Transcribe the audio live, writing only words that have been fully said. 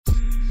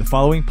The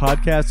following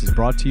podcast is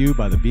brought to you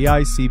by the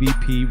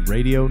BICBP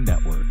Radio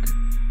Network.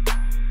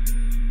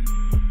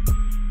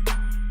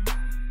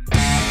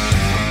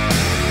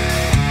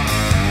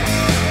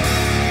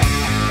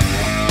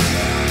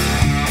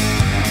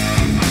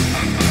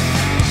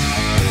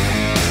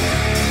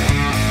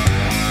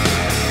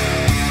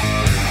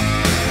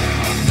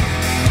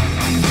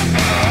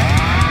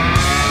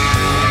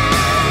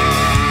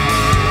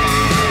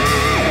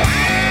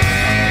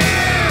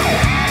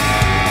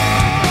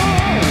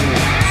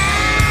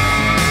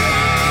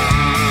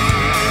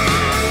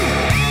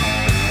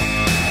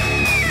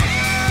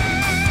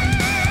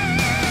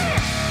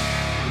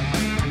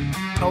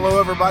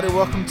 Everybody,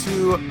 welcome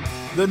to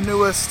the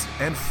newest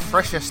and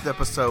freshest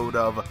episode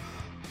of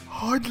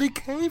Hardly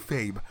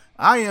Kayfabe.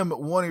 I am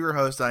one of your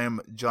hosts. I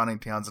am Johnny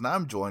Townsend.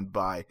 I'm joined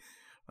by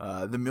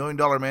the $1 Million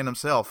Man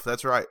himself.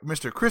 That's right,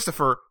 Mr.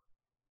 Christopher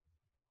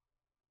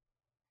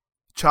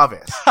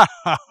Chavez.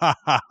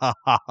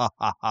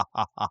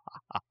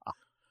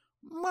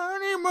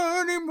 Money,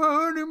 money,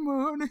 money,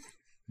 money.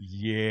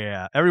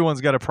 Yeah,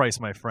 everyone's got a price,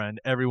 my friend.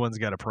 Everyone's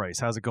got a price.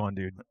 How's it going,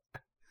 dude?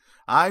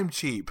 I'm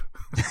cheap.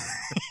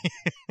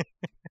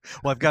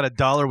 Well, I've got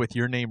 $1 with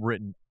your name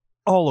written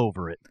all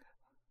over it.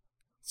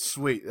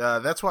 Sweet.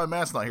 That's why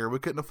Matt's not here. We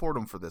couldn't afford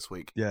him for this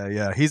week.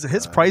 Yeah.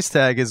 His price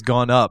tag has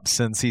gone up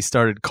since he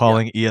started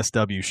calling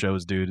ESW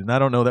shows, dude. And I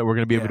don't know that we're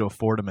going to be able to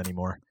afford him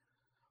anymore.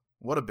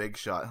 What a big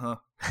shot,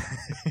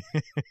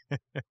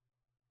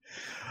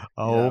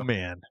 huh?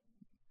 Man.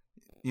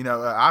 You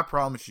know, I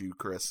promise you,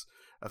 Chris,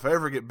 if I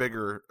ever get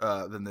bigger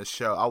than this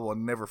show, I will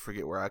never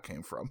forget where I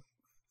came from.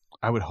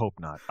 I would hope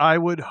not. I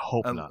would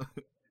hope not.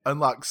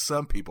 Unlike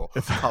some people.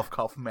 Cough,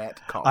 cough,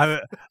 Matt,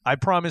 cough. I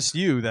promise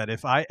you that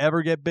if I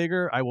ever get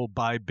bigger, I will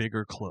buy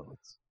bigger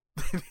clothes.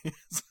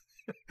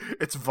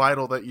 It's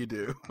vital that you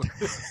do.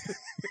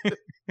 Did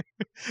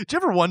you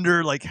ever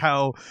wonder, like,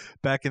 how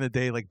back in the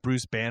day, like,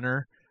 Bruce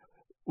Banner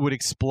would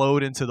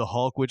explode into the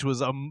Hulk, which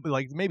was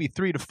like maybe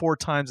 3 to 4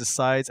 times the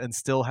size, and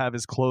still have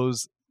his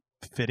clothes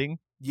fitting?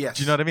 Yes.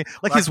 Do you know what I mean?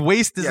 Like his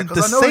waist isn't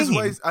the same.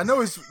 I know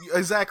his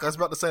exactly. I was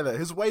about to say that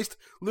his waist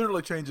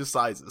literally changes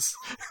sizes.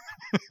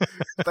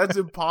 That's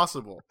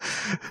impossible.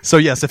 So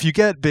yes, if you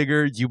get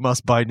bigger, you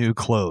must buy new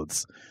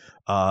clothes.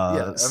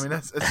 I mean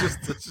that's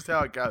just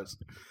how it goes.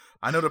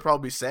 I know it'll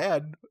probably be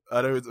sad.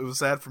 I know it was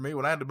sad for me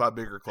when I had to buy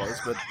bigger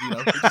clothes, but you know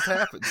it just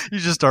happens. You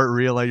just start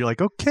realizing you're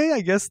like, okay,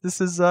 I guess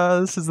this is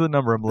the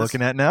number I'm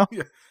looking at now.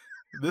 Yeah,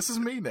 this is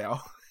me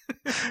now.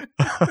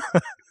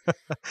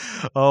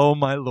 Oh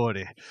my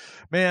lordy,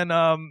 man.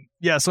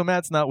 So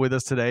Matt's not with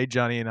us today.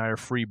 Johnny and I are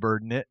free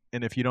birding it,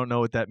 and if you don't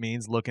know what that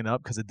means, looking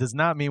up, because it does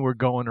not mean we're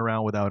going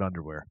around without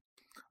underwear.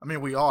 I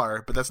mean, we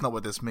are, but that's not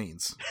what this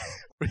means.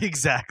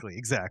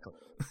 Exactly.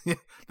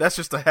 That's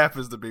just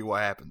happens to be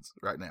what happens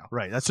right now.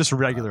 Right, that's just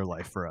regular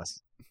life for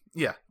us.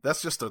 Yeah,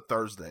 that's just a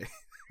Thursday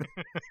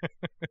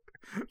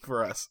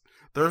for us.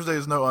 Thursday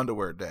is no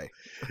underwear day.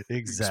 Exactly.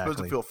 You're supposed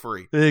to feel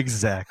free.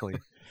 Exactly.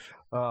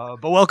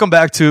 But welcome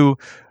back to,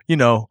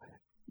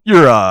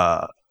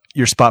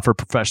 your spot for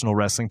professional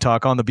wrestling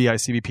talk on the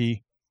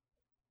BICBP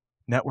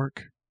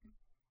network.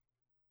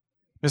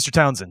 Mr.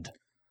 Townsend.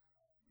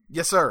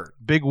 Yes, sir.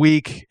 Big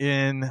week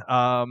in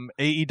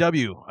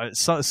AEW.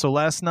 So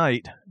last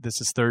night, this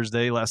is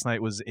Thursday, last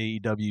night was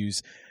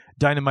AEW's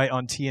Dynamite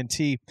on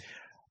TNT.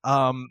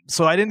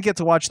 So I didn't get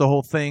to watch the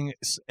whole thing,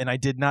 and I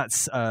did not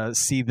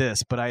see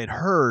this, but I had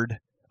heard,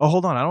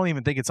 hold on, I don't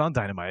even think it's on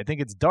Dynamite. I think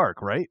it's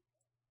Dark, right?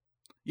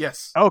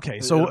 Yes. Okay,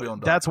 so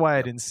that's why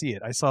I didn't see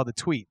it. I saw the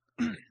tweet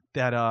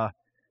that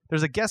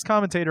there's a guest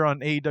commentator on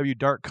AEW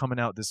Dark coming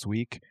out this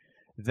week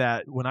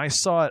that when I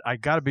saw it, I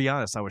got to be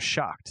honest, I was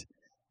shocked.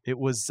 It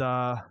was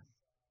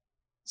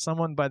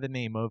someone by the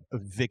name of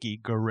Vicky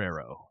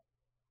Guerrero.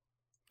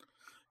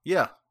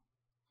 Yeah.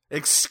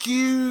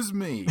 Excuse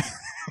me.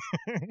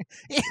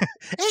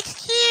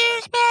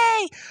 Excuse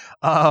me.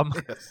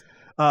 Yes.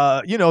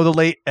 The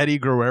late Eddie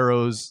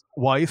Guerrero's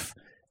wife.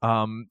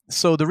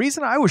 So the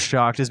reason I was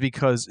shocked is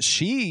because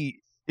she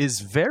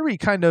is very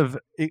kind of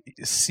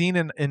seen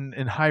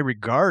in high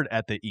regard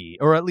at the E,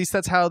 or at least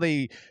that's how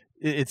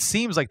it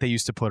seems like they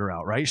used to put her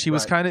out, right? She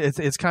was kind of,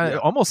 it's kind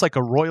of almost like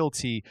a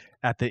royalty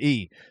at the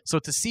E. So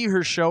to see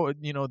her show,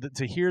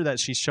 to hear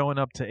that she's showing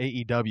up to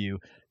AEW,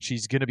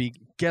 she's going to be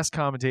guest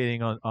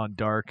commentating on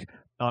Dark.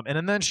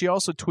 And then she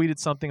also tweeted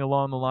something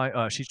along the line.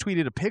 She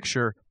tweeted a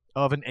picture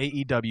of an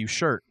AEW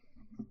shirt.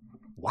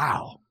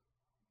 Wow.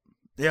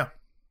 Yeah.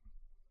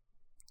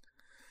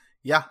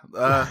 Yeah.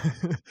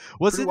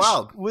 Wasn't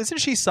wild. Wasn't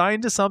she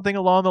signed to something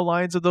along the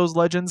lines of those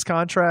Legends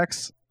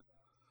contracts?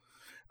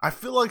 I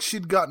feel like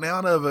she'd gotten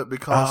out of it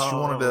because she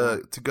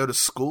wanted to go to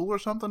school or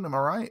something. Am I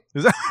right?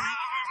 Is that?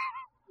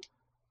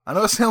 I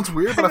know it sounds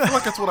weird, but I feel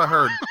like that's what I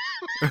heard.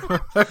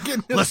 I'm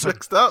getting this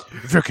mixed up.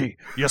 Vicky,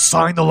 you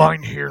signed the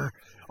line here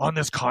on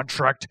this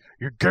contract.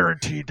 You're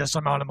guaranteed this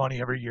amount of money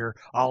every year.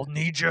 I'll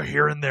need you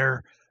here and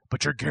there,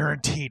 but you're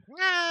guaranteed.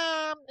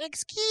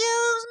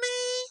 Excuse me?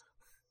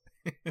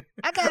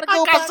 I gotta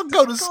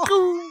go to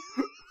school.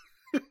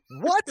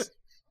 What?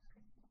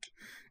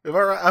 If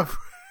I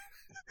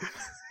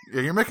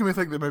Yeah, you're making me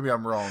think that maybe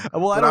I'm wrong.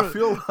 Well, but I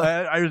feel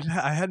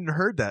I hadn't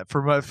heard that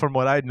from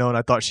what I'd known.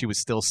 I thought she was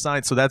still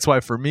signed, so that's why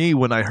for me,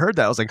 when I heard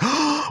that, I was like,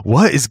 oh,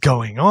 "What is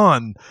going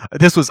on?"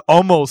 This was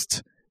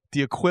almost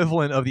the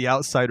equivalent of the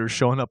Outsiders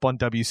showing up on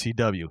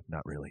WCW.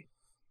 Not really.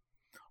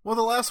 Well,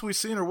 the last we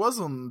seen her was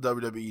on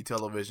WWE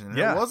television. And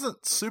Yeah. It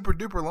wasn't super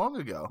duper long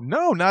ago.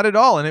 No, not at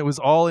all, and it was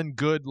all in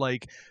good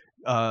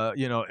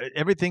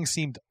everything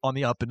seemed on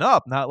the up and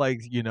up, not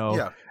like,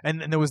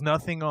 and there was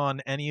nothing on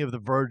any of the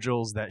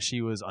Virgils that she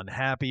was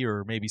unhappy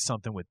or maybe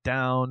something with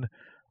down.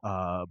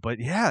 But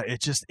yeah,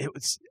 it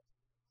was,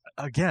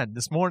 again,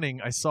 this morning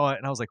I saw it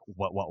and I was like,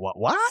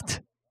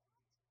 what?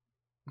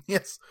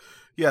 Yes,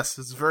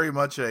 it's very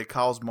much a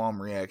Kyle's mom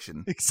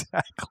reaction.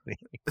 Exactly.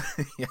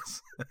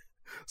 Yes.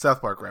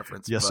 South Park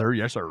reference. Yes, sir.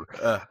 Yes, sir.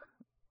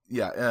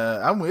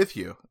 I'm with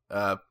you.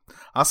 I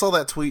saw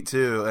that tweet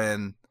too,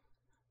 and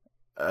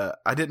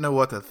I didn't know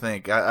what to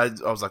think. I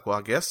was like, well,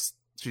 I guess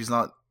she's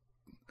not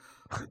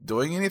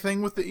doing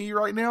anything with the E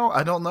right now.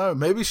 I don't know.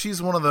 Maybe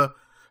she's one of the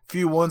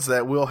few ones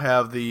that will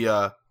have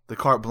the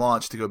carte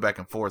blanche to go back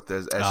and forth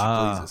as she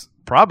pleases.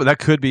 Probably that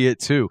could be it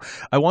too.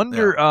 I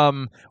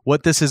wonder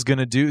what this is going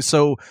to do.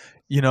 So,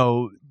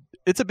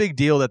 it's a big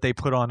deal that they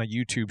put on a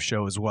YouTube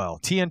show as well.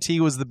 TNT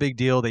was the big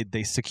deal.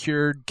 They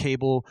secured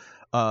cable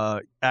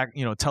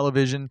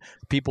television.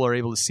 People are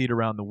able to see it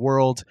around the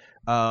world.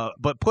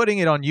 But putting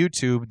it on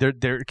YouTube,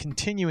 they're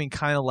continuing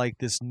kind of like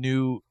this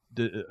new.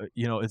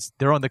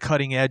 They're on the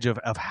cutting edge of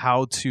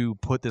how to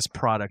put this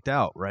product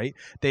out, right?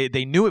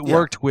 They knew it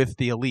worked with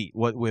the Elite,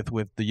 what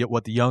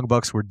the Young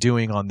Bucks were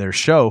doing on their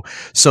show.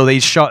 So they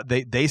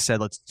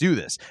said, let's do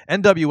this.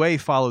 NWA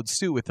followed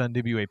suit with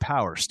NWA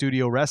Power.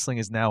 Studio Wrestling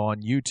is now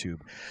on YouTube.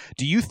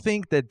 Do you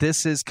think that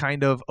this is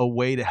kind of a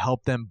way to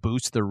help them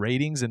boost the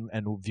ratings and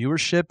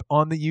viewership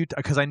on the YouTube?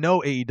 Because I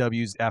know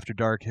AEW's After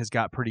Dark has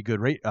got pretty good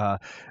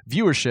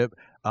viewership.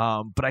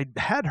 But I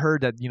had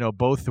heard that,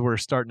 both were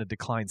starting to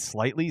decline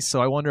slightly. So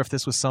I wonder if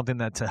this was something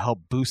that to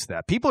help boost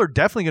that. People are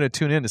definitely going to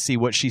tune in to see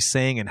what she's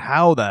saying and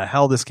how the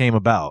hell this came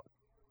about.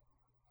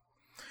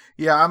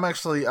 Yeah,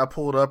 I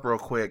pulled up real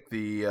quick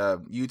the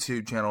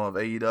YouTube channel of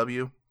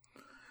AEW,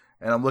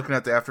 and I'm looking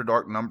at the After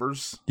Dark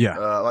numbers. Yeah.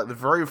 Like the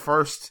very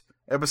first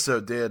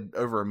episode did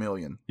over 1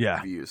 million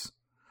views,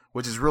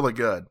 which is really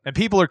good. And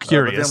people are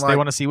curious. They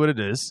want to see what it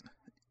is.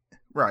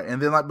 Right.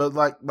 And then by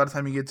the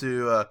time you get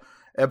to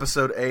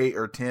episode 8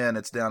 or 10,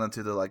 it's down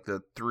into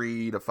the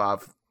 3 to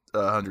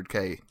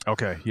 500K.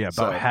 Okay, yeah,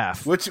 about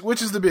half. Which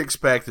is to be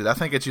expected. I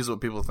think it's usually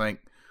what people think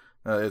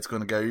it's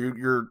going to go.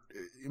 You're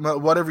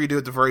whatever you do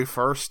at the very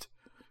first,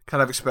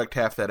 kind of expect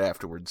half that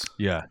afterwards.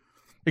 Yeah,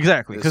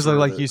 exactly. Because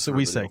like you said,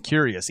 we said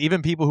curious.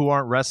 Even people who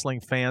aren't wrestling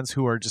fans,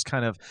 who are just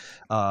kind of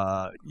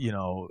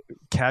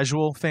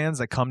casual fans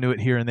that come to it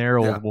here and there,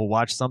 or will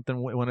watch something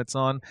when it's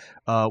on,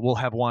 will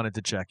have wanted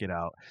to check it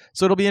out.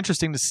 So it'll be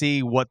interesting to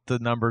see what the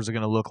numbers are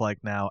going to look like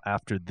now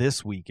after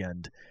this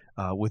weekend.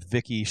 With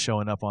Vicky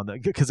showing up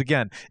on because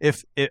again,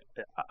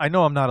 I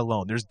know I'm not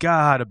alone. There's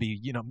got to be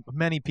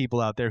many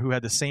people out there who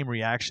had the same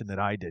reaction that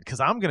I did. Because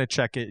I'm gonna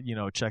check it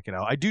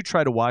out. I do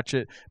try to watch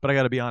it, but I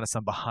got to be honest,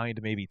 I'm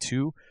behind maybe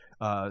 2.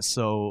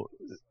 So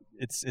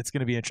it's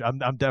gonna be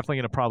interesting. I'm definitely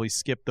gonna probably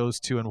skip those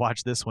 2 and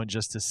watch this one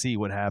just to see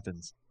what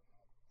happens.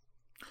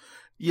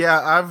 Yeah,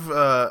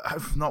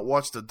 I've not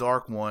watched the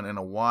Dark one in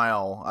a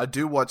while. I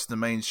do watch the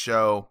main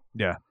show.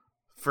 Yeah.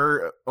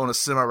 On a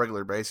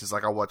semi-regular basis.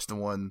 Like I watched the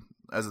one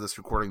as of this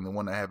recording, the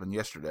one that happened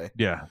yesterday.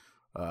 Yeah.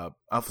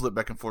 I flip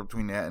back and forth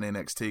between that and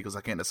NXT because I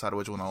can't decide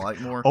which one I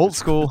like more. Old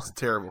school. It's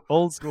terrible.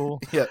 Old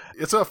school. Yeah,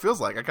 it's what it feels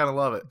like. I kind of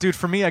love it. Dude,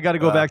 for me, I got to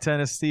go back to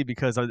NXT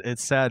because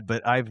it's sad,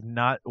 but I've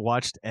not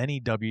watched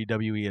any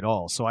WWE at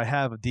all. So I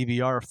have a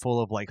DVR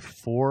full of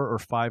 4 or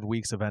 5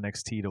 weeks of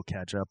NXT to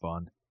catch up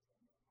on.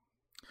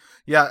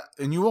 Yeah,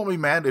 and you won't be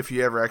mad if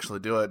you ever actually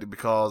do it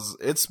because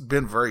it's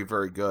been very,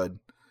 very good.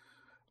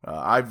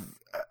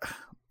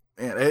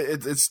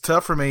 It's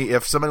tough for me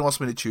if somebody wants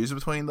me to choose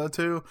between the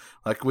two,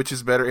 which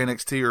is better,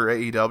 NXT or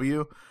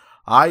AEW.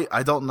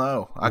 I don't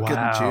know. I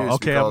couldn't choose.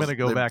 Okay, I'm gonna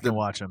go back and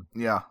watch them.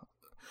 Yeah,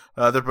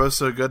 they're both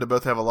so good. They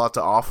both have a lot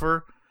to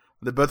offer.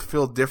 They both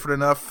feel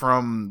different enough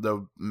from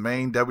the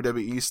main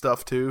WWE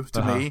stuff too.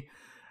 To me,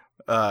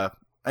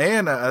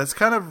 and it's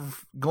kind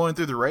of going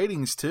through the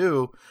ratings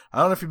too. I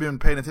don't know if you've been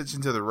paying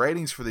attention to the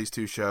ratings for these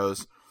two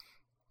shows.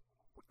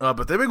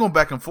 But they've been going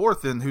back and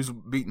forth in who's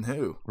beating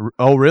who.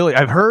 Oh, really?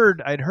 I'd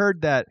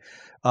heard that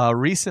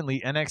recently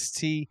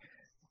NXT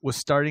was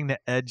starting to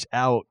edge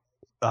out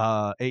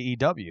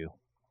AEW.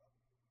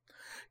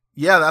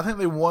 Yeah, I think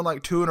they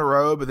won 2 in a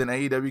row, but then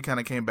AEW kind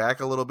of came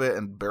back a little bit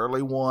and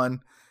barely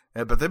won.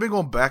 But they've been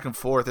going back and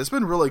forth. It's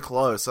been really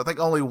close. I think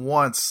only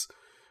once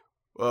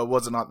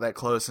was it not that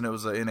close, and it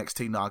was an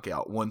NXT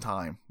knockout one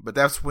time. But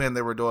that's when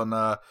they were doing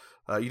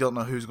you don't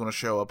know who's going to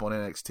show up on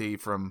NXT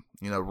from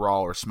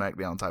Raw or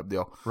SmackDown type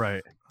deal,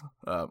 right?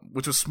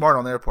 Which was smart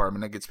on their part. I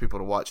mean, that gets people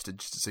to watch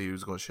just to see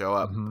who's going to show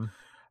up. Mm-hmm.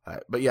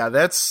 But yeah,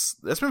 that's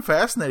been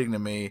fascinating to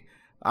me.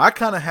 I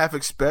kind of half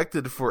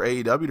expected for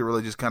AEW to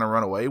really just kind of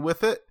run away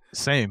with it,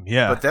 Same,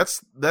 yeah. But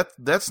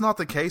that's not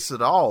the case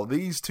at all.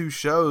 These two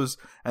shows,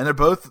 and they're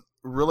both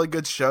really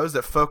good shows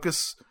that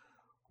focus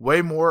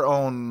way more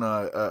on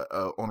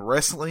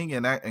wrestling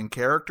and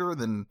character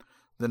than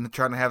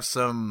trying to have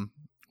some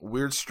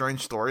weird,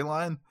 strange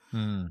storyline.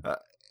 And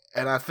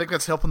I think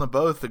that's helping them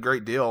both a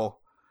great deal.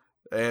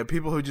 And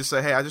people who just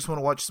say, "Hey, I just want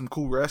to watch some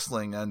cool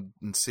wrestling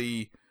and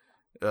see,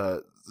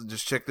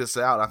 just check this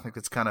out," I think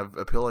it's kind of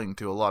appealing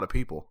to a lot of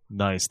people.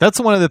 Nice. That's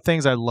one of the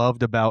things I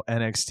loved about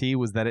NXT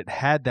was that it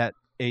had that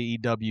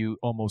AEW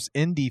almost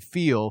indie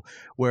feel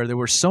where there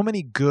were so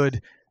much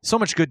good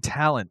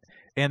talent,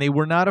 and they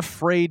were not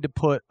afraid to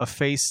put a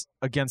face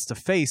against a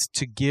face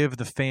to give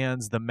the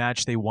fans the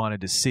match they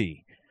wanted to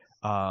see.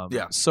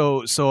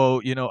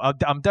 So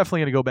I'm definitely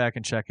gonna go back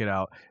and check it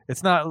out.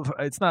 It's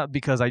not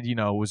because I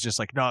was just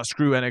like, no,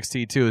 screw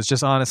NXT too. It's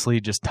just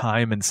honestly just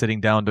time and sitting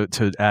down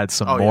to add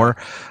some more.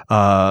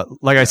 Yeah.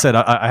 Like I said,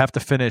 I have to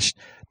finish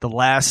the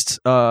last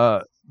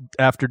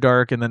After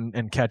Dark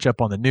and catch up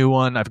on the new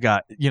one. I've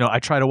got I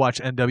try to watch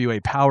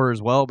NWA Power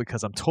as well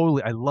because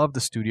I love the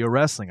studio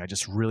wrestling. I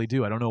just really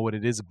do. I don't know what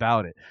it is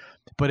about it,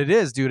 but it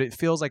is, dude. It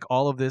feels like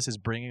all of this is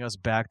bringing us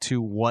back to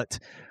what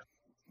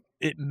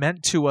it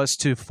meant to us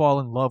to fall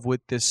in love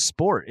with this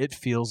sport. It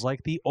feels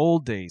like the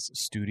old days,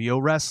 studio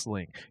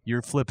wrestling.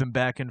 You're flipping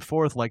back and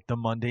forth like the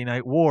Monday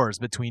Night Wars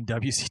between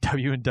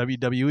WCW and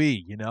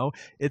WWE,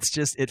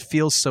 it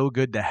feels so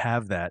good to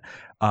have that.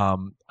 I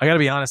got to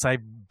be honest, I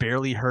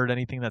barely heard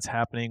anything that's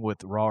happening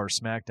with Raw or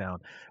SmackDown.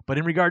 But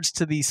in regards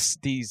to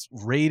these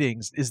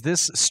ratings, is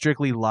this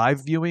strictly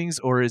live viewings,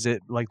 or is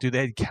it like, do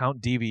they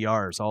count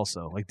DVRs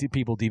also? Like, do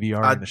people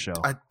DVR in the show?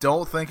 I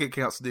don't think it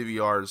counts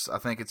DVRs. I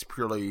think it's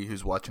purely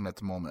who's watching at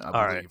the moment, I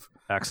believe.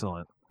 Right.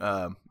 Excellent.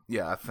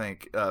 Yeah, I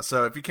think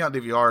so. If you count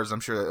DVRs, I'm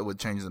sure it would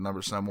change the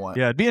numbers somewhat.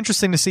 Yeah, it'd be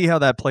interesting to see how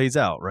that plays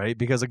out, right?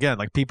 Because again,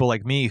 like people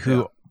like me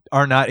who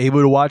are not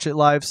able to watch it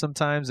live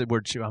sometimes,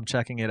 I'm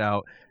checking it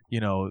out,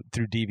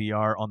 through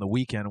DVR on the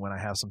weekend when I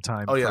have some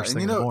time. First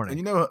thing in the morning.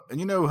 And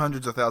you know,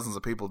 hundreds of thousands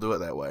of people do it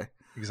that way.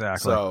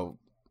 Exactly. So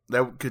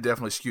that could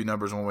definitely skew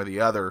numbers one way or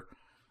the other.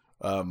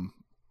 I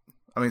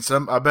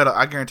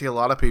guarantee a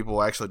lot of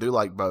people actually do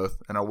like both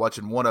and are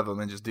watching one of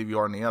them and just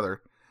DVRing the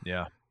other.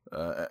 Yeah.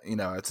 At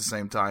the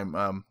same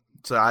time.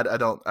 So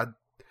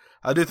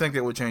I do think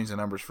that would change the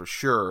numbers for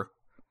sure.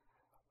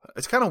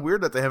 It's kind of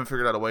weird that they haven't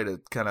figured out a way to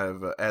kind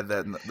of add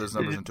those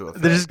numbers into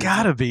effect. There's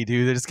got to be,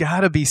 dude. There's got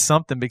to be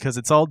something because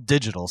it's all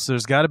digital. So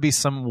there's got to be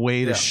some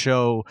way to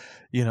show,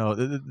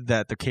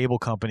 that the cable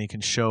company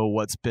can show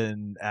what's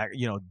been,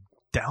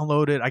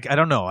 downloaded. I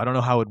don't know. I don't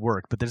know how it would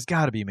work, but there's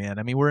got to be, man.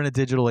 I mean, we're in a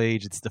digital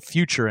age. It's the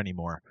future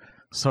anymore.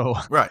 So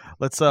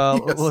let's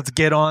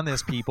get on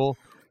this, people.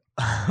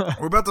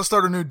 We're about to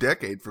start a new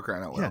decade, for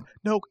crying out loud. Yeah.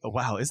 No,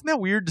 wow. Isn't that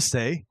weird to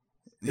say?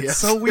 It's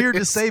so weird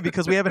to say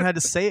because we haven't had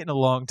to say it in a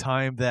long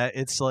time that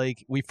it's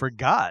like we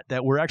forgot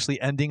that we're actually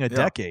ending a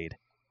decade.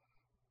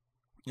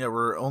 Yeah,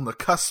 we're on the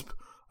cusp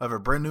of a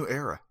brand new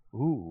era.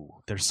 Ooh,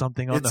 there's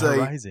something on the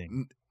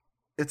horizon.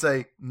 It's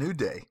a new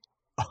day.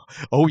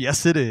 Oh,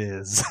 yes, it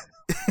is.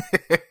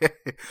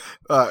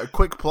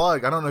 Quick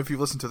plug. I don't know if you've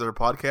listened to their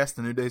podcast,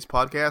 the New Days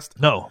podcast.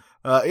 No.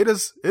 It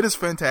is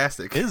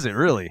fantastic. Is it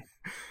really?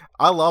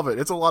 I love it.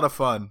 It's a lot of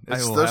fun.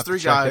 It's those three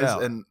guys,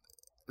 and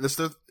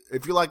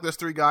if you like those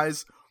three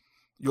guys,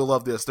 you'll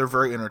love this. They're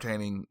very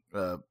entertaining.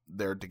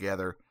 They're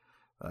together,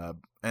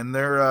 and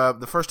they're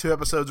the first two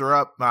episodes are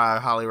up. I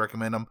highly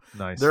recommend them.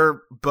 Nice.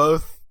 They're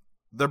both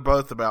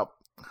about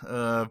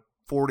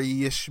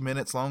 40-ish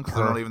minutes long. Cause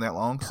they're not even that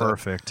long.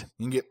 Perfect. So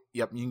you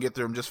can get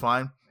through them just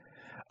fine.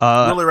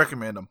 Really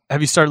recommend them.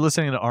 Have you started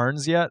listening to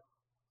Arns yet?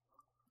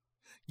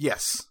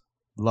 Yes.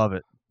 Love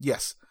it.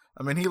 Yes.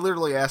 I mean, he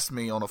literally asked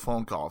me on a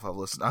phone call if I've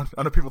listened.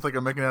 I know people think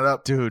I'm making that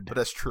up, dude, but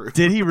that's true.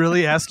 Did he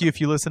really ask you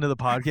if you listened to the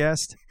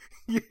podcast?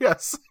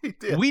 Yes, he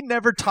did. We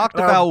never talked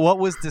about what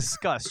was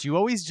discussed. You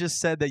always just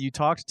said that you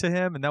talked to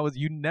him, and that was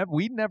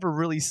we never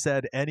really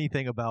said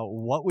anything about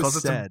what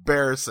was said. It's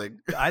embarrassing.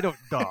 I don't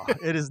know.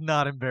 It is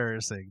not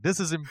embarrassing. This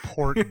is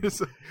important.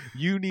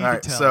 You need to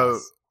tell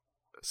us.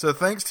 So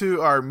thanks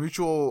to our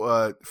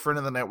mutual friend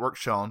of the network,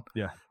 Sean.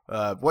 Yeah.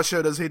 What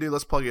show does he do?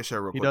 Let's plug his show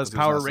real quick. He does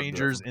Power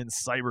Rangers in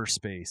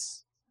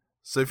cyberspace.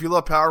 So if you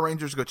love Power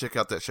Rangers, go check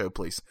out that show,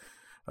 please.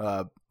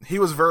 He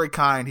was very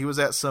kind. He was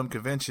at some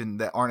convention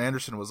that Arn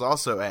Anderson was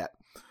also at.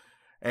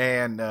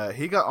 And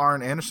he got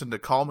Arn Anderson to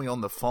call me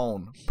on the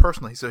phone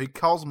personally. So he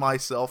calls my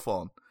cell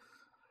phone.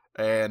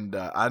 And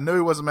I knew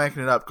he wasn't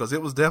making it up because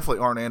it was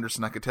definitely Arn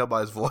Anderson. I could tell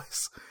by his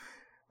voice.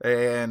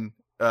 And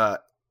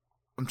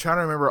I'm trying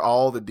to remember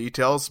all the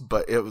details,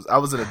 but I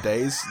was in a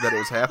daze that it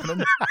was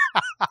happening.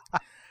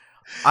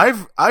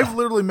 I've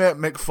literally met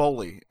Mick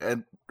Foley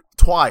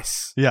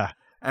twice. Yeah.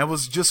 And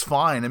was just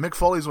fine. And Mick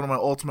Foley's one of my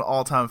ultimate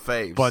all-time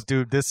faves. But,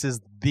 dude, this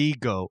is the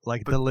GOAT.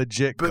 The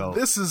legit GOAT. But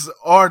this is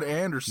Arn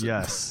Anderson.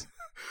 Yes.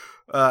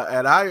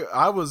 And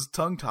I was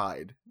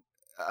tongue-tied.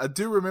 I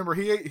do remember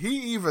he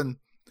even...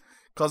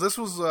 Because this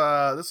was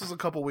a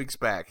couple weeks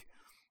back.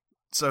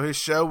 So his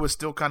show was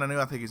still kind of new.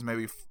 I think he's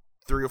maybe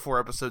 3 or 4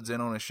 episodes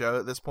in on his show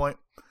at this point.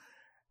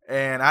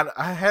 And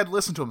I had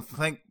listened to him.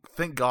 Thank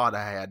God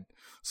I had.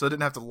 So I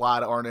didn't have to lie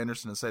to Arn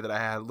Anderson and say that I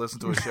had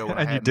listened to a show when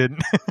and I hadn't. You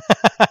didn't.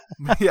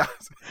 Yeah,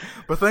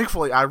 but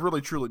thankfully I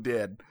really truly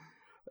did.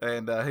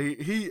 And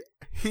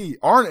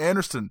Arn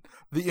Anderson,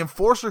 the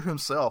enforcer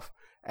himself,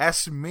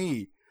 asked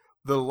me,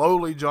 the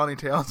lowly Johnny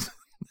Townsend,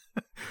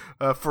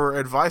 for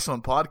advice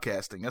on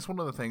podcasting. That's one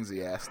of the things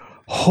he asked.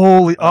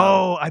 Holy!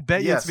 I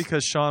bet you yes. it's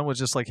because Sean was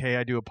just like, "Hey,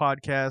 I do a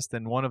podcast,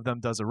 and one of them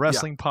does a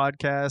wrestling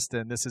podcast,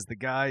 and this is the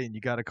guy, and you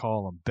got to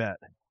call him." Bet.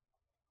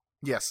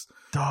 Yes.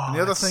 Oh, and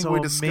the other thing so we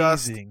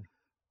discussed. amazing.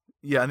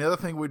 Yeah, and the other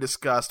thing we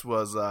discussed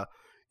was, like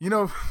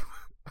you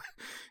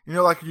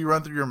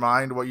run through your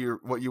mind what you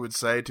would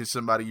say to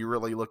somebody you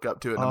really look up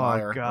to and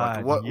admire. God,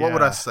 like, what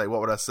would I say?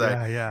 What would I say?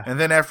 Yeah, yeah. And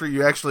then after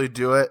you actually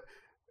do it,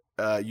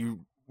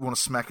 you want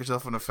to smack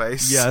yourself in the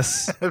face.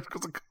 Yes.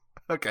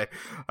 Okay.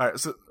 All right.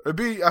 So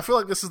I feel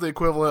like this is the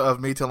equivalent of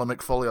me telling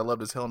Mick Foley I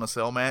loved his Hell in a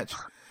Cell match,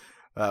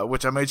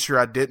 which I made sure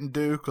I didn't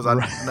do because I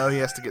know he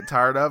has to get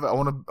tired of it. I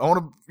want him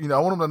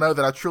to know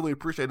that I truly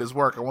appreciate his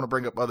work. I want to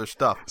bring up other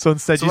stuff. So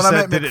instead, you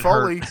said, "Did it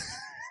hurt?"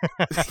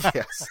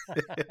 Yes.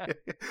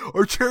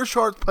 Or chair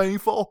sharks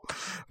painful.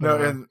 No,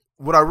 and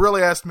what I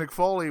really asked Mick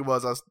Foley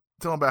was I was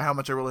telling him about how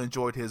much I really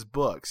enjoyed his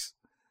books.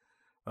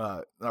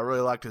 I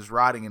really liked his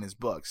writing in his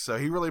books. So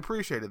he really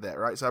appreciated that,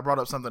 right? So I brought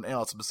up something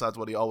else besides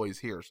what he always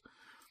hears.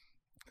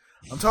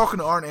 I'm talking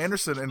to Arn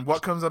Anderson, and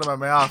what comes out of my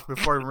mouth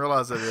before I even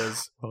realize it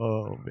is,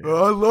 "Oh, man.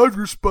 I love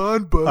your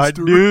spine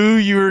buster." I knew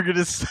you were going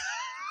to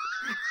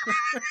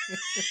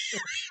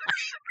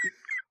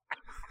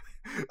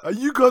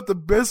You got the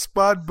best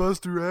spine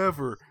buster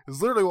ever.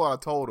 It's literally what I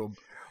told him.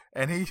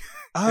 And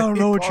I don't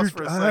know what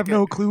you're. I have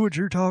no clue what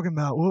you're talking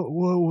about.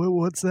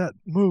 What's that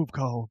move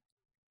called?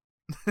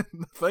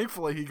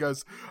 Thankfully, he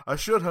goes, "I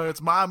should, huh?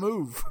 It's my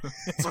move."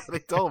 That's what they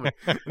told me.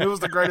 And it was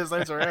the greatest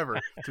answer ever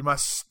to my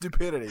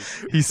stupidity.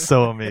 He's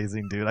so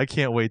amazing, dude. I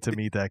can't wait to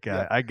meet that guy.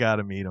 Yeah. I got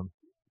to meet him.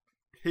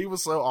 He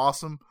was so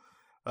awesome.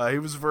 He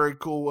was very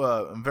cool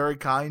and very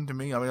kind to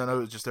me. I mean, I know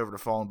it was just over the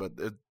phone, but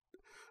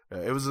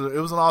it was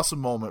an awesome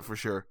moment for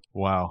sure.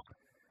 Wow.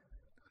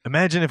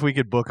 Imagine if we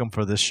could book him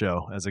for this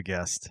show as a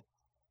guest.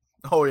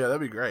 Oh, yeah, that'd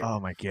be great. Oh,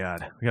 my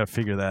God. We got to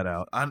figure that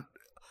out.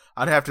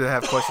 I'd have to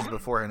have questions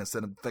beforehand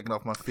instead of thinking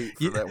off my feet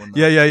for that one.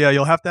 Though. Yeah.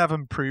 You'll have to have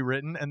them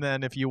pre-written, and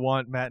then if you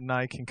want, Matt and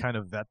I can kind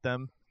of vet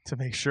them to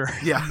make sure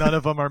none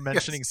of them are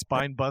mentioning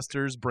spine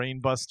busters, brain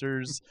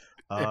busters,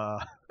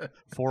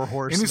 four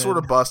horsemen. Any sort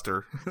of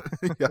buster.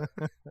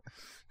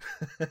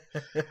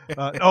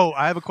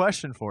 I have a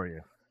question for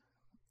you.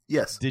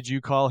 Yes. Did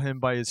you call him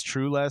by his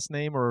true last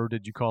name, or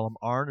did you call him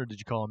Arn, or did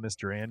you call him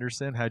Mr.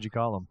 Anderson? How'd you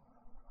call him?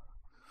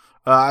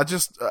 I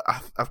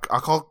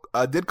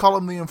did call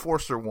him the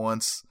Enforcer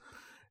once,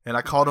 and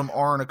I called him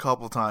Arn a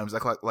couple times,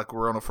 like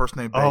we're on a first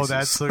name basis. Oh,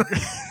 that's so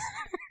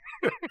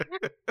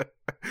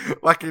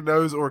like he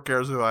knows or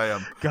cares who I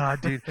am.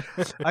 God, dude,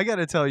 I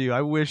gotta tell you,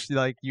 I wish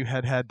like you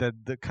had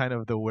the kind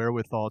of the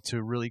wherewithal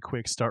to really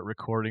quick start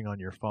recording on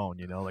your phone.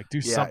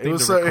 Do something.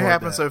 It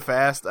happened so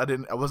fast. I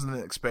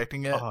wasn't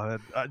expecting it. Oh,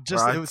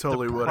 it was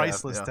totally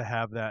priceless to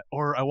have that.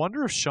 Or I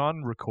wonder if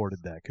Sean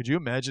recorded that. Could you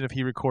imagine if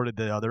he recorded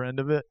the other end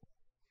of it?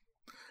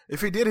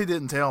 If he did, he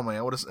didn't tell me.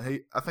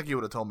 I think he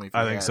would have told me.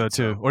 I think so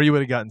too. Or you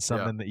would have gotten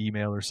something in the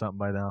email or something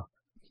by now.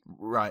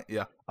 Right.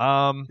 Yeah.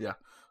 Yeah.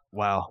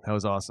 Wow, that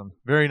was awesome.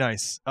 Very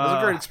nice. It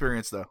was a great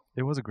experience, though.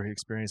 It was a great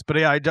experience. But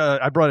yeah,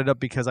 I brought it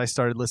up because I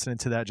started listening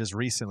to that just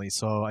recently.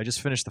 So I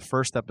just finished the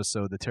first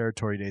episode, the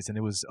Territory Days, and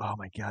it was, oh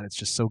my God, it's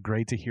just so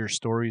great to hear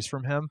stories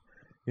from him.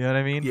 You know what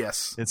I mean?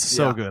 Yes. It's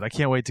so good. I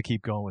can't wait to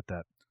keep going with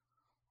that.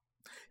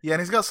 Yeah,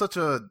 and he's got such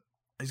a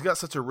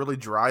really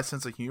dry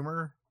sense of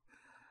humor.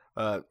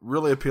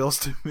 Really appeals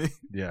to me.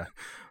 Yeah.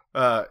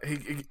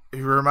 He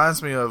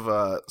reminds me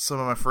of some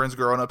of my friends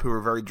growing up who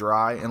were very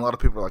dry, and a lot of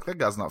people are like, "That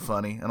guy's not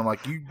funny," and I'm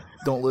like, "You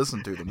don't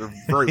listen to them; they're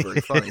very, very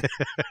funny."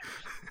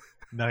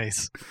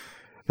 Nice.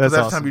 That's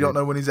awesome. Time you don't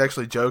know when he's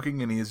actually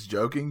joking, and he is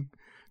joking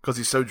because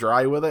he's so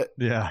dry with it.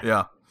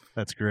 Yeah.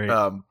 That's great.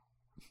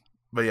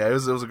 But yeah, it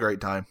was a great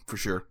time for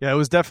sure. Yeah, it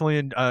was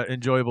definitely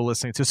enjoyable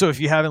listening to. So if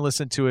you haven't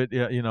listened to it,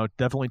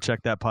 definitely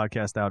check that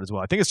podcast out as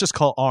well. I think it's just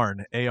called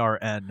Arn,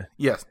 ARN.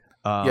 Yes.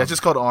 It's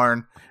just called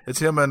Arn. It's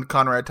him and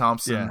Conrad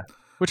Thompson. Yeah.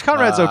 Which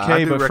Conrad's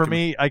okay, but for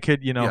me, I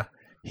could,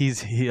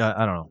 he's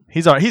I don't know.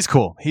 He's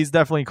cool. He's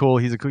definitely cool.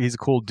 He's a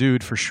cool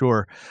dude for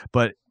sure.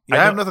 But I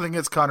have nothing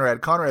against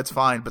Conrad. Conrad's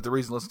fine, but the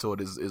reason to listen to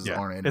it is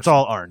Arn Anderson. It's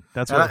all Arn.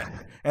 That's what.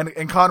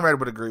 And Conrad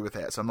would agree with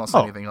that. So I'm not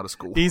saying anything out of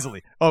school.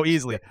 Easily.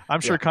 Yeah.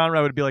 I'm sure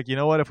Conrad would be like, you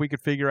know what? If we could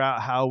figure out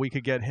how we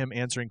could get him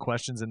answering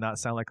questions and not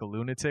sound like a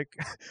lunatic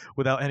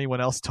without anyone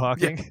else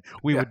talking,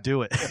 we would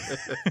do it.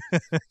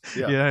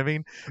 You know what I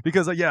mean?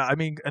 Because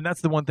and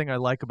that's the one thing I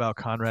like about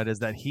Conrad is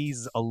that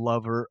he's a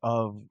lover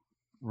of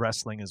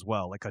wrestling as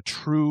well, like a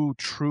true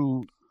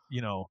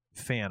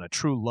fan, a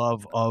true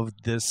love of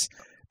this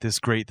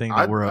great thing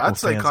that I'd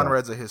say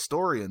Conrad's a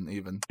historian,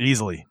 even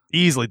easily,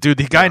 dude.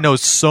 The guy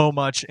knows so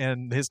much,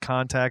 and his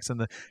contacts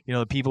and the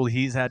people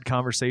he's had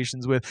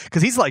conversations with.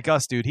 Because he's like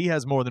us, dude. He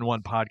has more than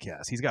one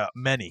podcast. He's got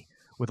many.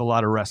 with a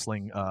lot of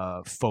wrestling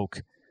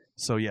folk.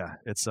 So yeah,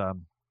 it's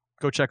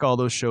go check all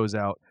those shows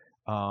out.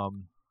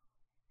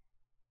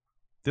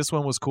 This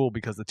one was cool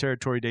because the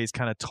Territory Days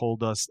kind of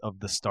told us of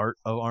the start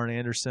of Arn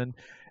Anderson.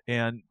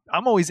 And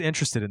I'm always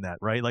interested in that,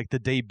 right? Like the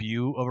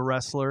debut of a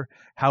wrestler,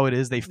 how it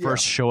is they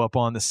first show up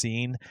on the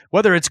scene,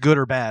 whether it's good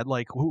or bad.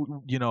 Like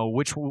who,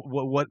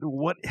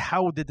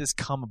 how did this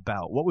come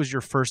about? What was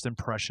your first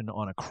impression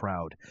on a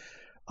crowd?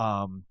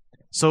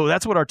 So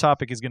that's what our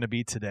topic is going to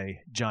be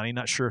today, Johnny.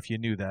 Not sure if you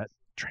knew that.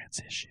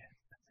 Transition.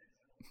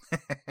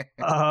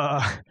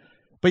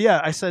 But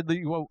yeah, I said,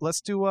 well, let's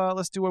do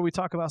where we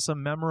talk about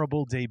some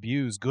memorable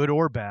debuts, good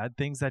or bad,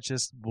 things that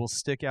just will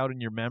stick out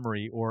in your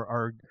memory or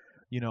are,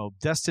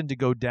 destined to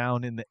go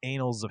down in the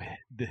annals of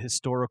the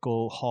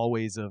historical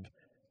hallways of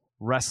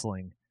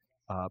wrestling,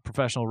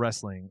 professional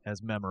wrestling,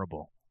 as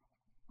memorable.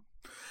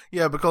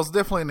 Yeah, because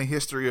definitely in the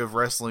history of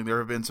wrestling, there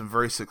have been some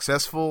very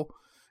successful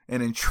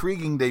and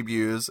intriguing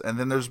debuts, and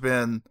then there's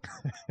been,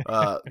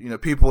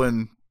 people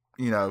in,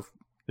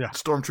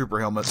 stormtrooper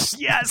helmets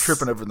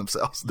tripping over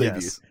themselves.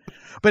 Debut. Yes.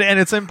 And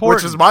it's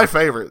important. Which is my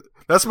favorite.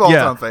 That's my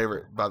all-time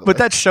favorite, by the way. But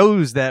that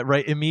shows that,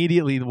 right,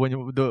 immediately what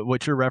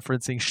you're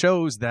referencing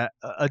shows that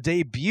a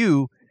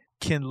debut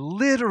can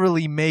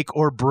literally make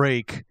or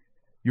break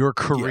your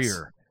career.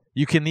 Yes.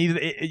 You can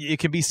it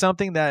can be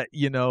something that,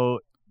 you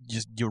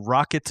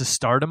rocket to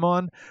stardom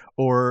on,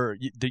 or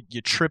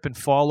you trip and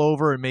fall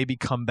over and maybe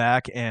come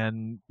back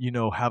and,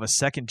 have a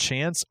second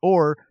chance,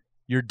 or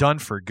you're done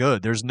for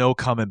good. There's no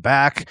coming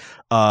back.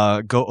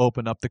 Go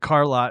open up the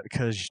car lot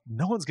because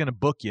no one's going to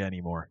book you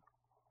anymore.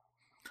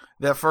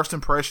 That first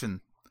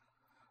impression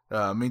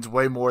means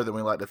way more than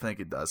we like to think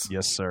it does.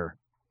 Yes, sir.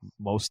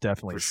 Most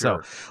definitely. For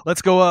sure. So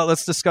let's go.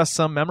 Let's discuss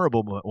some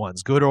memorable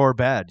ones, good or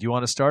bad. Do you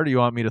want to start, or you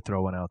want me to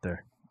throw one out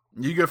there?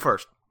 You go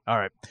first. All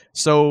right.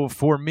 So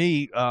for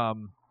me,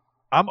 I'm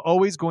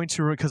always going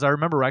to, because I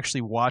remember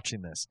actually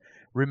watching this,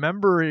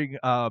 remembering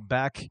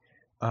back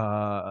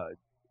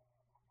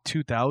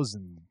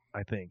 2000,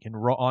 I think,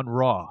 on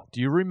Raw. Do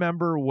you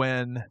remember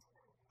when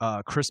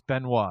Chris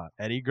Benoit,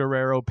 Eddie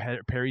Guerrero,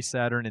 Perry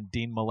Saturn, and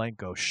Dean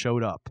Malenko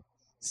showed up,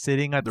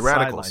 sitting at the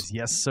sidelines?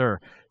 Yes, sir.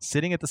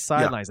 Sitting at the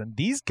sidelines. Yeah. And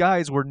these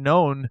guys were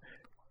known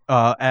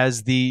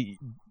as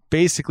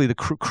basically the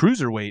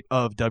cruiserweight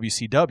of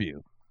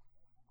WCW.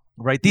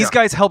 Right, these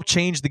guys helped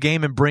change the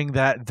game and bring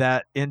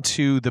that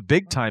into the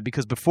big time,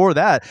 because before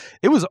that,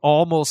 it was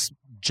almost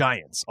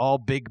giants, all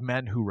big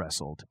men who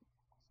wrestled.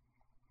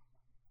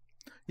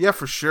 Yeah,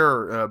 for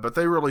sure. But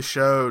they really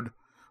showed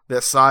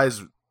that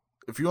size.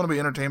 If you want to be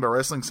entertained by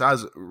wrestling,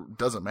 size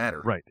doesn't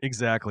matter. Right,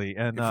 exactly.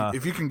 And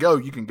if you can go,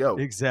 you can go.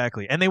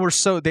 Exactly. And they were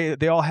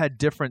they all had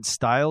different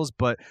styles,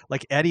 but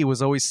like Eddie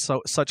was always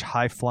such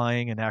high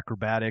flying and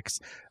acrobatics.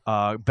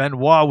 Benoit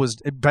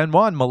and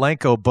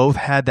Malenko both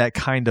had that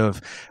kind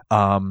of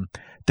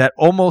that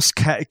almost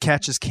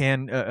catches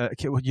can,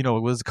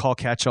 what is it called?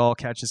 Catch all,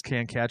 catches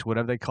can catch,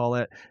 whatever they call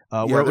it.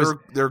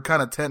 They're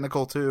kind of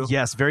technical too.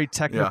 Yes, very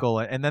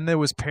technical. Yeah. And then there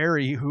was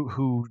Perry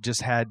who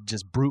just had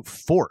brute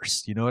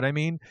force. You know what I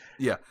mean?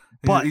 Yeah.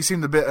 But he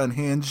seemed a bit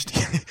unhinged.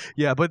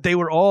 Yeah, but they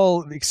were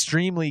all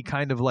extremely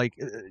kind of like,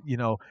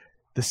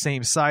 the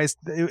same size.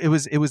 It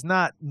was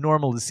not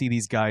normal to see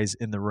these guys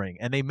in the ring,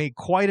 and they made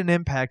quite an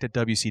impact at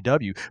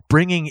WCW,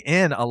 bringing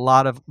in a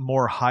lot of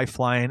more high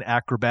flying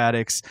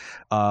acrobatics,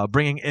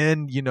 bringing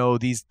in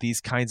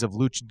these kinds of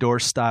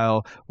luchador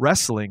style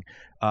wrestling.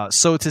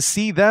 So to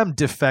see them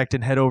defect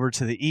and head over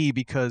to the E,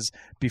 because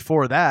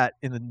before that,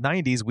 in the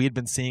 90s, we had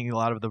been seeing a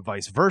lot of the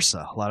vice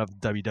versa, a lot of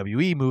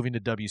WWE moving to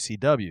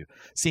WCW.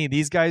 Seeing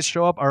these guys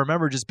show up, I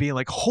remember just being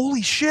like,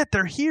 holy shit,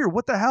 they're here.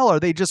 What the hell? Are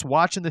they just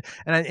watching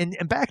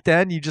and back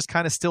then, you just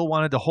kind of still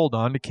wanted to hold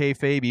on to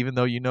kayfabe, even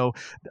though,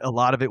 a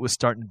lot of it was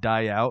starting to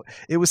die out.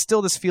 It was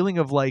still this feeling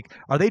of like,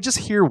 are they just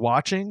here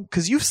watching?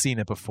 Because you've seen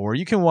it before.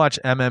 You can watch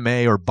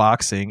MMA or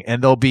boxing,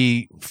 and there'll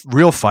be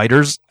real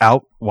fighters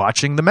out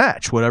watching the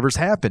match, whatever's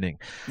happening.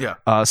 Yeah.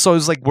 So it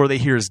was like, were they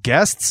here as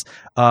guests?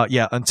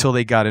 Until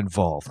they got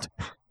involved.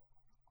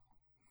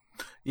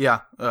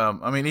 Yeah.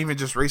 Even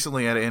just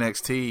recently at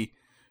NXT,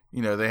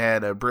 they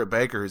had Britt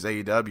Baker, who's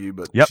AEW,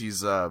 but she's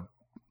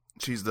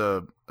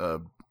the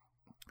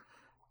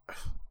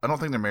I don't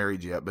think they're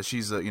married yet, but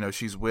she's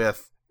she's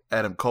with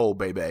Adam Cole,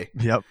 baby.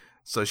 Yep.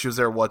 So she was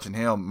there watching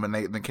him, and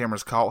the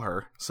cameras caught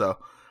her. So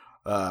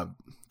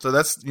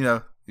that's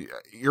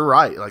you're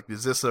right. Like,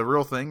 is this a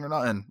real thing or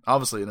not? And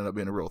obviously, it ended up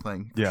being a real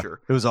thing. For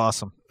sure. It was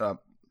awesome.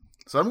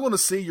 So I'm going to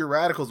see your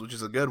Radicals, which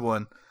is a good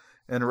one,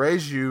 and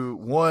raise you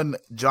one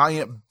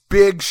giant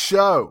Big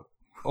Show.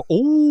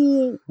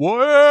 Oh,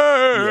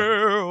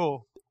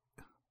 well.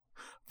 Yeah.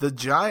 The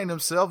Giant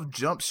himself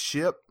jumps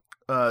ship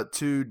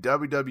to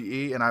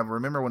WWE, and I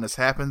remember when this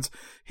happens,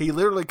 he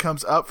literally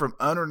comes up from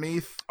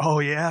underneath. Oh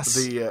yes,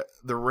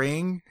 the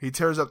ring. He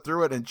tears up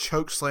through it and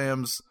choke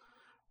slams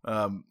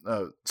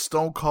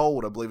Stone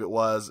Cold, I believe it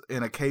was,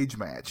 in a cage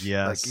match.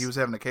 Yes, like he was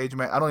having a cage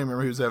match. I don't even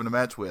remember who he was having a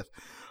match with,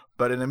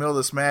 but in the middle of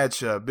this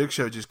match, Big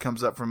Show just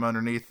comes up from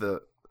underneath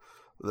the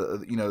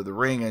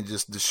ring and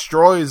just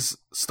destroys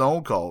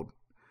Stone Cold.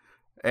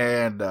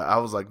 And I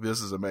was like,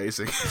 this is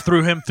amazing.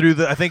 Threw him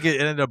through I think it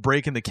ended up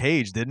breaking the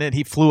cage, didn't it?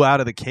 He flew out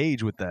of the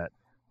cage with that.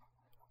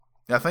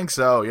 I think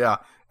so, yeah.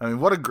 I mean,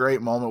 what a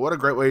great moment. What a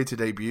great way to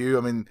debut.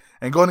 I mean,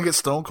 and going to get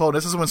Stone Cold.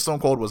 This is when Stone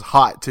Cold was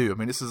hot, too. I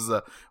mean, this is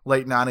the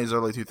late 90s,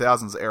 early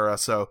 2000s era.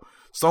 So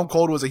Stone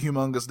Cold was a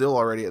humongous deal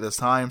already at this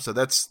time. So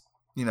that's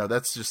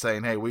just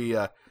saying, hey, we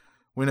know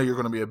you're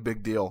going to be a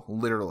big deal,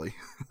 literally.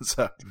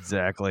 So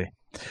exactly.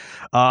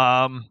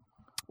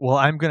 Well,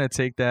 I'm going to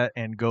take that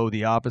and go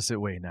the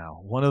opposite way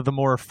now. One of the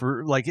more,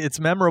 it's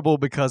memorable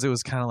because it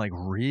was kind of like,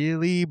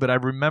 really? But I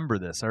remember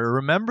this. I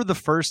remember the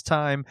first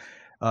time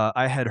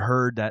I had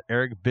heard that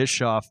Eric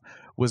Bischoff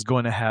was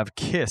going to have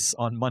Kiss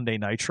on Monday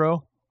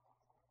Nitro.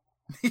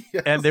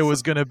 Yes. And there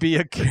was going to be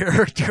a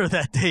character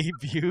that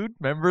debuted.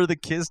 Remember the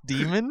Kiss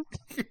Demon?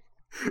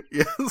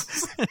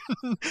 Yes.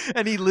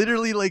 And he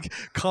literally like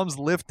comes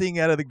lifting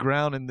out of the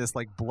ground in this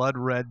like blood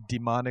red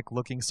demonic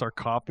looking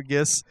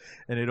sarcophagus,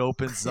 and it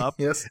opens up.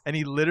 Yes. And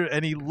he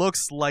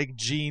looks like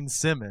Gene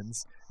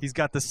Simmons. He's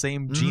got the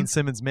same Gene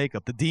Simmons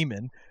makeup, the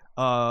demon.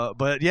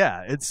 But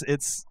yeah,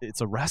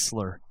 it's a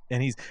wrestler.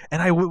 And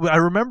I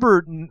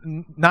remember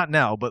not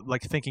now, but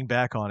like thinking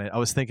back on it, I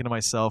was thinking to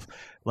myself,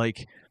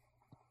 like,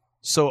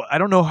 so I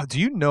don't know. Do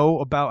you know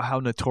about how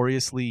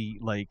notoriously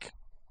like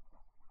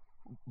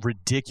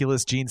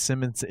ridiculous Gene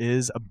Simmons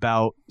is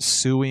about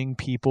suing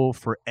people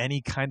for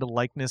any kind of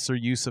likeness or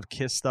use of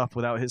Kiss stuff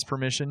without his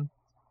permission?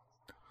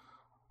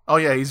 Oh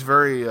yeah, he's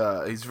very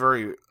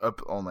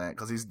up on that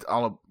because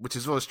which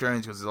is really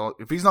strange because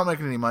if he's not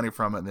making any money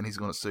from it, then he's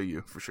going to sue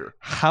you for sure.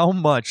 How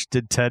much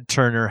did Ted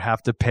Turner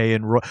have to pay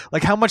in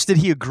how much did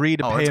he agree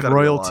to pay in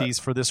royalties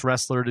for this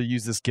wrestler to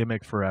use this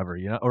gimmick forever,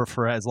 or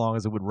for as long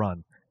as it would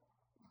run?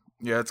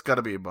 Yeah, it's got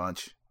to be a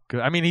bunch.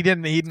 I mean, he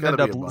didn't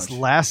end up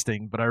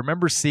lasting, but I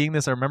remember seeing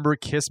this. I remember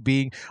Kiss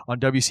being on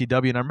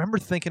WCW, and I remember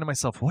thinking to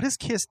myself, what is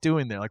Kiss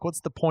doing there? Like,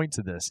 what's the point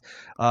to this?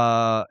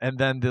 And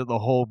then the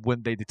whole,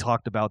 when they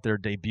talked about their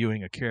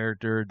debuting a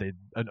character,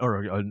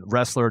 or a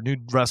wrestler, new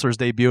wrestlers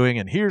debuting,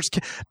 and here's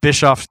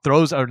Bischoff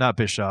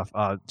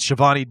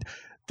Schiavone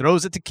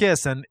throws it to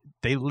Kiss, and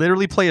they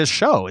literally play a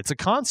show. It's a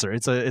concert.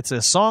 It's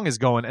a song is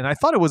going, and I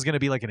thought it was going to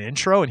be like an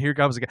intro, and here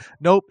comes again.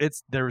 Nope,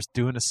 they're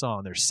doing a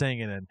song. They're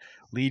singing and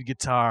lead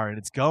guitar, and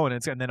it's going.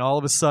 And then all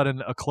of a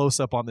sudden, a close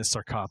up on this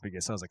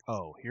sarcophagus. I was like,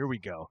 oh, here we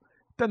go.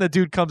 Then the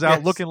dude comes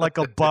out looking like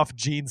a buff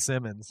Gene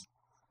Simmons.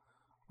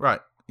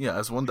 Right. Yeah,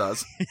 as one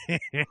does.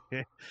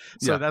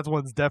 So that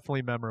one's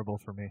definitely memorable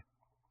for me.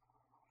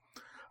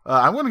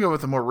 I'm going to go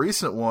with a more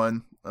recent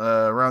one.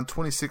 Around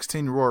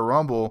 2016 Royal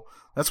Rumble.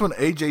 That's when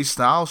AJ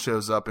Styles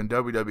shows up in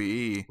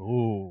WWE.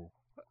 Ooh.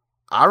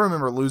 I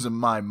remember losing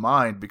my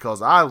mind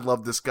because I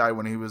loved this guy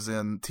when he was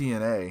in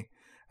TNA,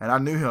 and I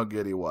knew how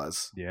good he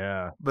was.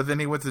 Yeah. But then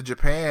he went to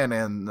Japan,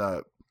 and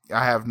I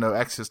have no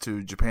access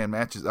to Japan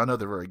matches. I know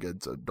they're very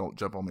good, so don't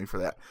jump on me for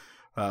that.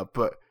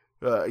 But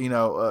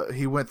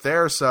he went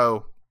there,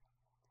 so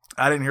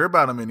I didn't hear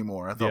about him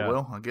anymore. I thought,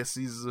 well, I guess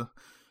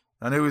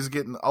I knew he was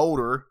getting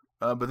older,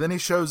 but then he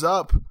shows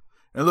up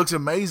and looks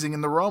amazing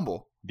in the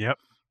Rumble. Yep.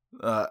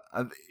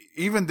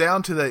 Even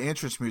down to the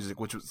entrance music,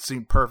 which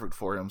seemed perfect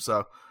for him.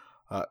 So,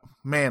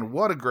 man,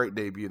 what a great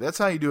debut. That's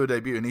how you do a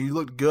debut. And he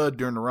looked good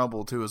during the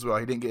Rumble, too, as well.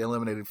 He didn't get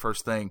eliminated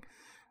first thing,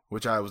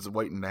 which I was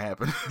waiting to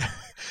happen.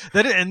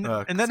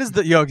 That is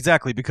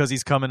exactly, because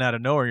he's coming out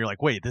of nowhere. You're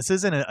like, wait, this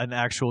isn't an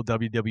actual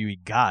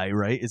WWE guy,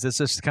 right? Is this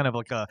just kind of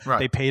like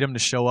they paid him to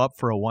show up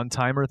for a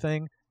one-timer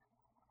thing?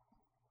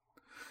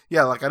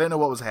 Yeah, like I didn't know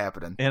what was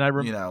happening.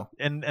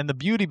 And and the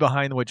beauty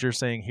behind what you're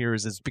saying here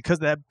is because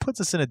that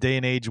puts us in a day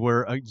and age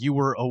where you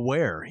were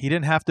aware. He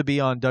didn't have to be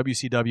on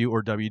WCW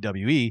or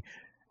WWE.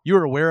 You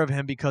were aware of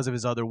him because of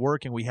his other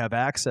work, and we have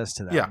access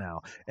to that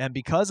now. And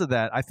because of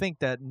that, I think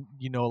that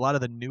a lot of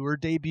the newer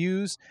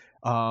debuts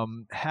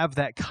have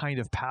that kind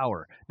of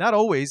power. Not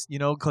always,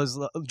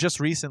 because just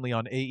recently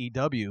on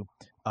AEW,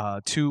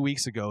 2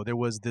 weeks ago, there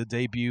was the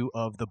debut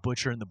of The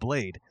Butcher and the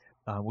Blade.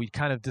 We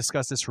kind of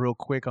discussed this real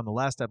quick on the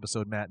last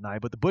episode, Matt and I,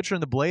 but the Butcher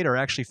and the Blade are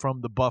actually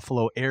from the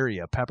Buffalo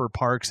area, Pepper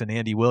Parks and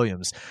Andy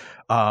Williams.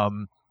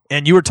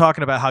 And you were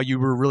talking about how you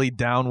were really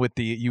down with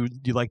you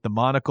like the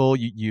monocle,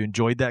 you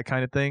enjoyed that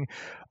kind of thing.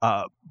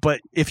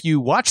 But if you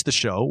watch the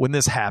show, when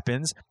this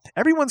happens,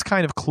 everyone's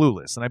kind of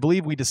clueless. And I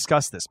believe we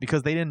discussed this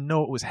because they didn't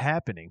know it was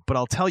happening. But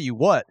I'll tell you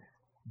what,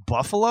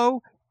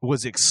 Buffalo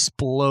was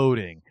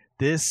exploding.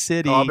 This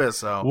city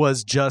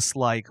was just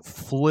like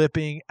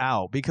flipping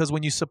out because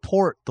when you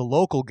support the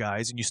local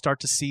guys and you start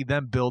to see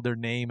them build their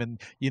name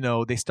and,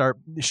 they start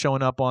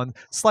showing up on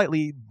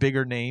slightly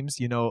bigger names,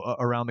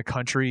 around the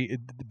country,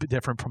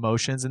 different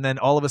promotions. And then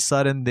all of a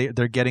sudden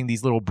they're getting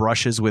these little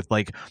brushes with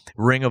like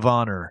Ring of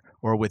Honor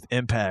or with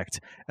Impact.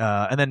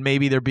 And then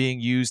maybe they're being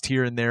used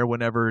here and there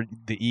whenever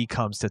the E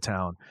comes to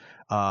town.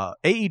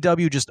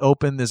 AEW just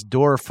opened this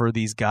door for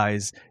these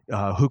guys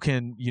who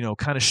can,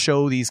 kind of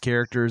show these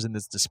characters in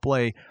this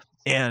display.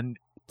 And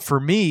for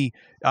me,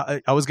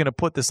 I was going to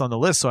put this on the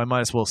list, so I might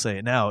as well say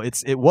it now.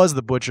 It was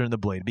The Butcher and the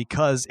Blade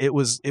because it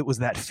was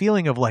that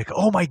feeling of like,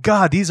 oh my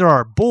God, these are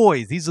our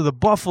boys. These are the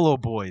Buffalo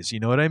boys.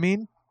 You know what I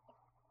mean?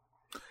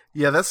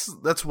 Yeah,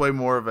 that's way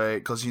more of a,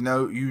 because you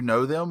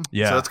know them.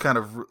 Yeah. So that's kind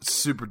of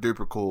super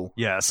duper cool.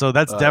 Yeah, so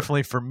that's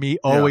definitely for me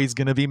always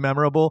going to be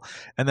memorable.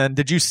 And then,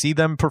 did you see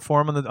them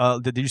perform on the?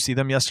 Did you see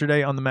them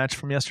yesterday on the match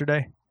from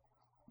yesterday?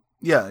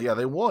 Yeah,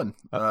 they won.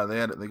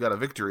 They got a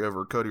victory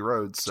over Cody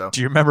Rhodes. So,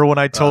 do you remember when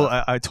I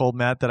told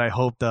Matt that I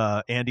hoped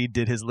Andy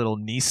did his little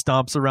knee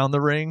stomps around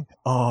the ring?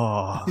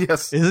 Oh,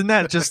 yes, isn't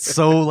that just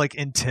so like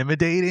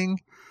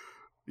intimidating?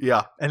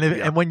 Yeah,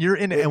 and when you're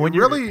in it, and when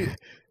you're really.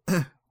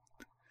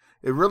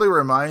 It really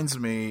reminds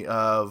me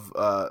of,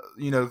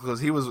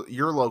 because he was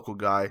your local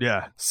guy.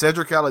 Yeah.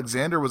 Cedric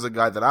Alexander was a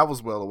guy that I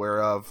was well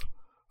aware of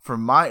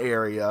from my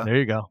area. There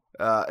you go.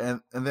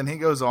 And then he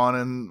goes on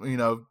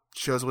and,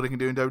 shows what he can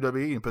do in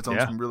WWE and puts on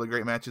some really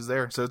great matches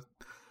there. So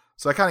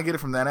I kind of get it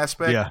from that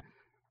aspect. Yeah.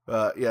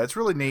 It's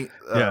really neat.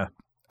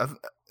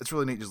 It's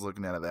really neat just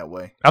looking at it that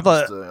way. I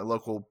thought a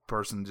local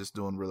person just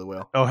doing really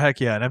well. Oh heck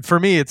yeah! And for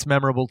me, it's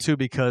memorable too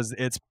because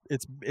it's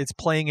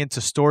playing into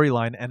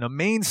storyline and a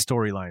main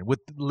storyline with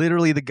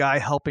literally the guy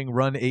helping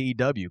run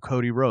AEW,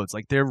 Cody Rhodes.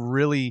 Like they're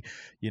really,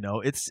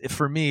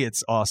 for me,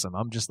 it's awesome.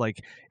 I'm just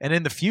like, and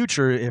in the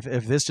future, if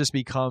this just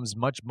becomes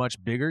much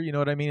bigger, you know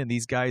what I mean, and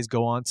these guys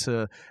go on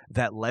to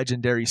that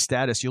legendary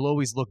status, you'll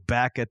always look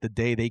back at the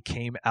day they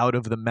came out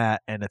of the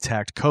mat and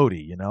attacked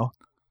Cody.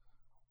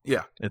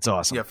 Yeah. It's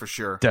awesome. Yeah, for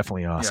sure.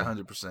 Definitely awesome.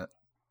 Yeah, 100%.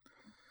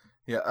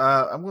 Yeah,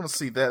 I'm going to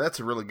see that. That's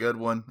a really good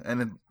one. And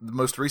then the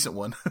most recent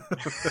one.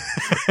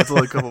 It's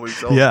only a couple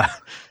weeks old. Yeah.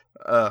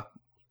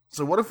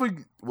 So what if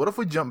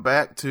we jump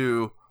back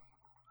to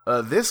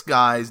this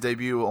guy's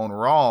debut on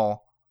Raw?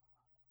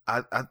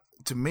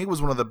 To me,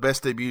 was one of the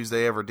best debuts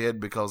they ever did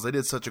because they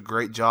did such a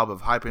great job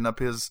of hyping up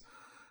his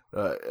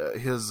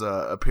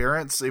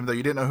appearance, even though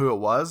you didn't know who it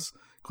was.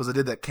 Because I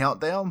did that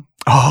countdown.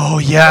 Oh,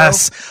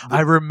 yes. I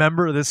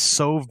remember this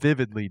so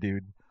vividly,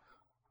 dude.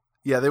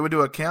 Yeah, they would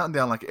do a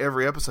countdown like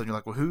every episode. You're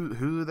like, well, who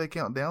do they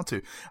count down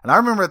to? And I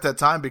remember at that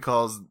time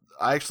because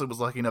I actually was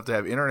lucky enough to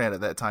have internet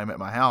at that time at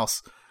my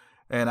house.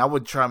 And I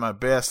would try my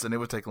best, and it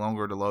would take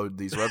longer to load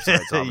these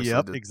websites,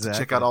 obviously, to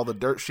check out all the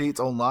dirt sheets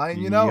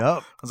online, Yep.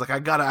 I was like, I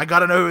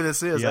gotta know who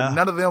this is. Yeah. And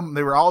none of them,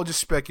 they were all just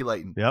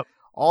speculating. Yep.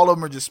 All of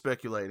them are just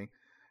speculating.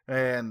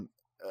 And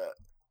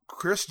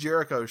Chris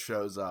Jericho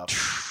shows up.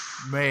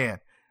 Man,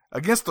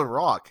 against The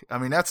Rock. I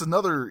mean, that's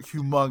another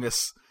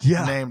humongous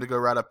name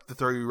to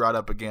throw you right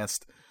up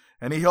against.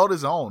 And he held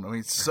his own. I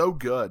mean, it's so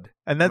good.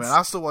 And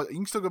that's, you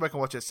can still go back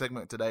and watch that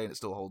segment today, and it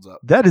still holds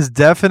up. That is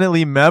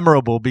definitely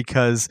memorable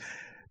because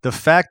the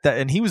fact that,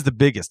 and he was the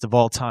biggest of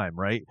all time,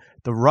 right?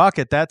 The Rock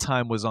at that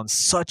time was on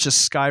such a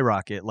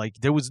skyrocket. Like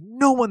there was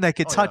no one that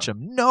could touch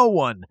him. No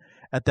one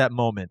at that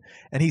moment.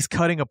 And he's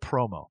cutting a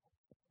promo.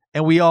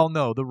 And we all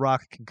know The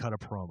Rock can cut a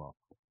promo.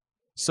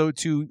 So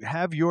to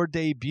have your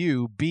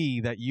debut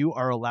be that you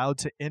are allowed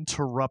to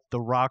interrupt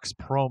The Rock's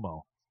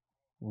promo,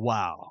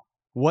 wow.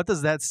 What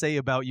does that say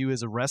about you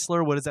as a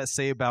wrestler? What does that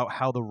say about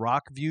how The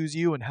Rock views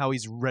you and how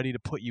he's ready to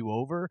put you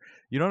over?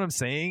 You know what I'm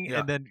saying?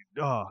 Yeah. And then,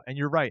 and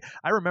you're right.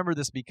 I remember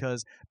this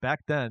because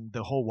back then,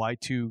 the whole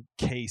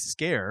Y2K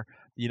scare,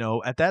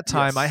 at that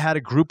time, I had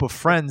a group of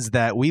friends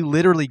that we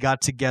literally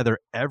got together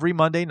every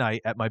Monday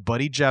night at my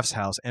buddy Jeff's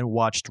house and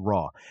watched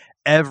Raw.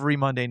 Every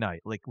Monday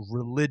night, like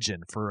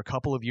religion for a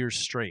couple of years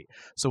straight.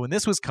 So when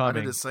this was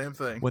coming, I did the same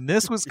thing. When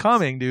this was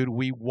coming, dude,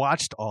 we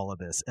watched all of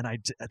this, and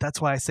that's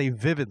why I say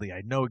vividly.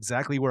 I know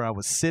exactly where I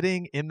was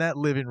sitting in that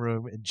living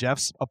room in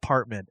Jeff's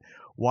apartment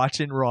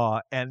watching Raw,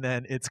 and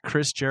then it's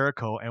Chris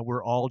Jericho, and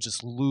we're all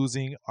just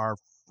losing our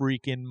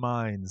freaking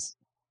minds.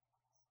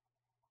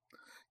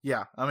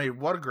 Yeah, I mean,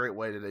 what a great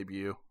way to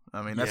debut.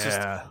 I mean, that's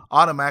just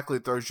automatically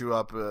throws you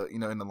up, in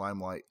the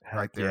limelight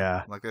right there.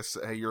 Yeah. Like this,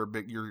 hey, you're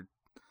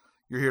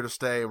here to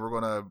stay. We're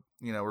gonna,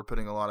 we're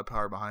putting a lot of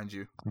power behind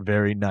you.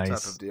 Very nice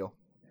type of deal.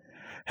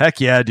 Heck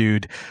yeah,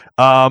 dude.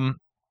 One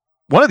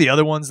of the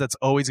other ones that's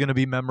always going to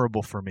be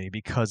memorable for me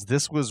because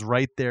this was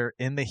right there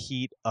in the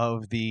heat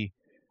of the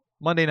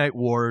Monday Night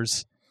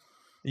Wars.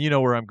 You know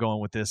where I'm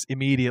going with this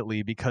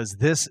immediately because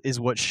this is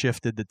what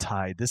shifted the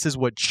tide. This is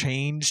what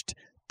changed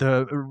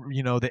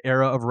the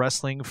era of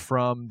wrestling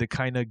from the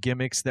kind of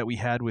gimmicks that we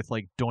had with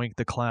like Doink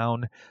the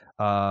Clown,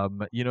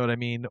 you know what I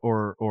mean,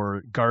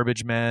 or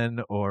Garbage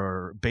Men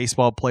or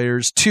baseball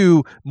players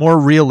to more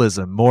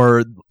realism,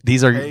 more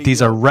these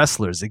are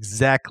wrestlers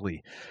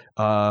exactly,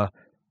 and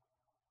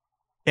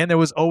there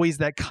was always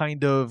that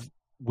kind of,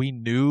 we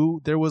knew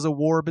there was a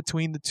war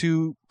between the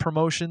two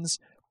promotions.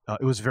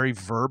 It was very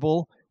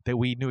verbal that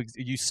we knew.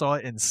 You saw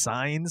it in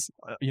signs,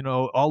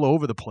 all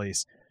over the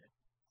place.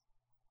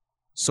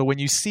 So when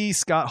you see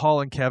Scott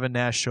Hall and Kevin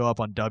Nash show up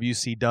on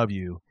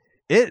WCW,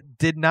 it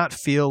did not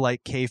feel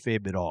like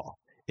kayfabe at all.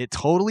 It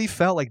totally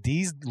felt like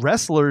these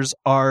wrestlers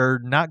are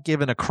not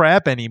giving a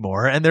crap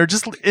anymore, and they're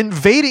just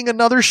invading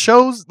another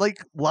show's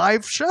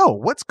live show.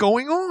 What's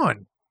going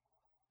on?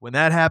 When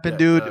that happened,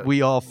 dude,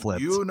 we all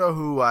flipped. You know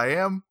who I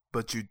am,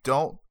 but you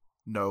don't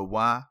know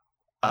why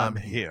I'm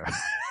here.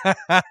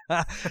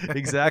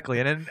 Exactly.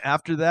 And then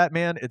after that,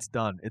 man, it's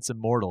done. It's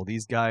immortal.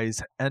 These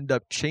guys end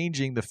up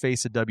changing the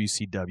face of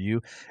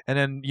WCW and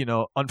then,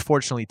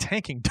 unfortunately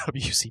tanking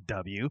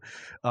WCW,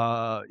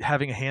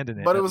 having a hand in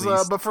it. But it was,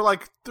 but for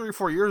like 3 or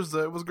 4 years,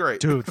 it was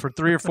great. Dude, for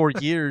 3 or 4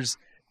 years,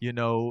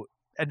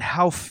 and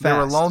how fast. They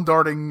were lone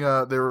darting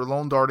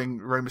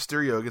Rey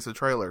Mysterio against the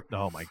trailer.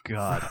 Oh my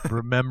God.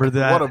 Remember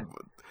that?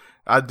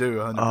 I do,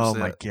 100%. Oh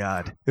my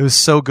God. It was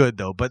so good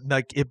though. But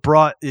like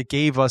it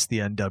gave us the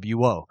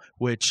NWO,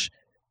 which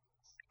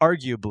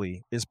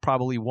arguably is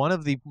probably one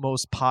of the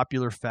most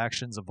popular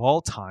factions of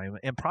all time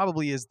and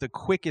probably is the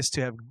quickest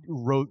to have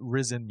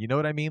risen. You know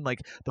what I mean? Like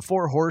the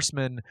Four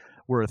Horsemen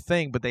were a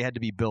thing, but they had to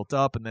be built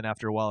up. And then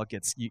after a while it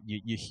gets,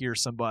 you hear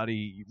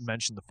somebody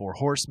mention the Four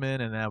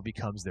Horsemen and now it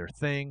becomes their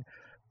thing.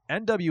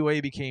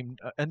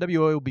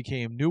 NWO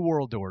became New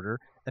World Order.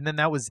 And then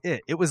that was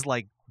it. It was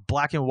like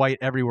black and white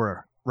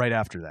everywhere. Right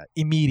after that,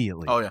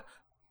 immediately. Oh, yeah.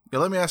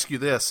 Let me ask you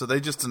this. So they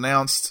just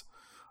announced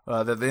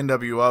that the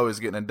NWO is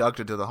getting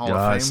inducted to the Hall of Fame.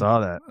 I saw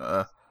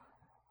that.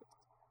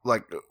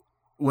 Like,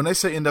 when they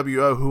say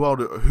NWO,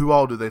 who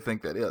all do they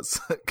think that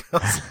is?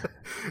 Because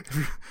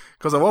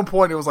at one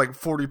point it was like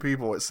 40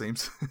 people, it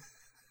seems.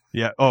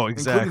 Yeah. Oh,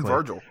 exactly. Including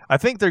Virgil. I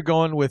think they're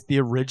going with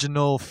the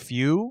original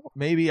few.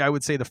 Maybe I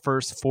would say the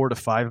first 4 to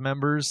 5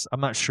 members.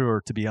 I'm not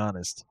sure, to be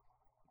honest.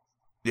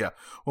 Yeah.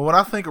 Well, when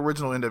I think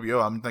original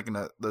NWO, I'm thinking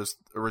that those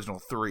original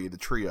 3, the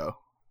trio.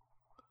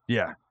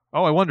 Yeah.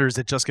 Oh, I wonder, is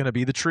it just going to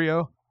be the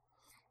trio?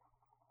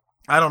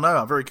 I don't know.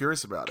 I'm very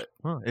curious about it.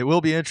 It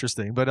will be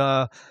interesting.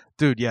 But,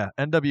 dude, yeah,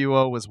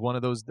 NWO was one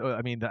of those.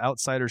 I mean, the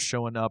outsiders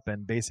showing up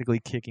and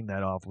basically kicking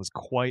that off was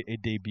quite a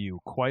debut,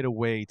 quite a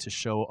way to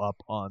show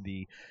up on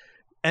the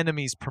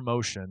enemy's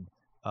promotion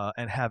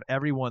and have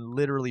everyone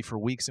literally for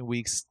weeks and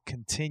weeks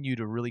continue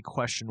to really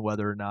question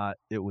whether or not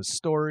it was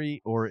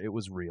story or it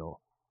was real.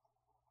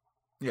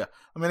 Yeah,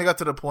 I mean, it got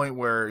to the point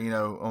where,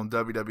 on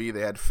WWE, they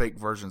had fake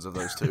versions of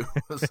those two.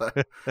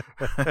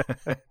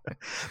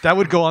 That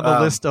would go on the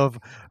list of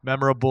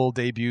memorable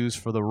debuts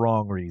for the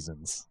wrong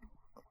reasons.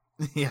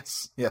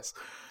 Yes.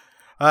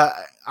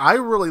 I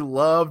really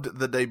loved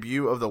the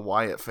debut of the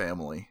Wyatt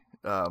family.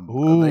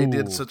 They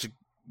did such a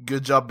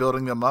good job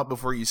building them up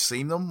before you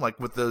seen them, like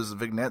with those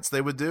vignettes they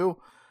would do.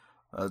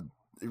 It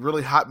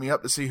really hyped me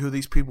up to see who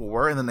these people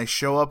were, and then they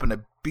show up and they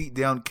beat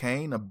down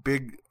Kane,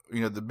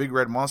 the big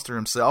red monster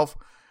himself.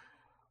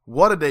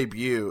 What a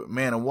debut,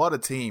 man, and what a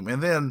team.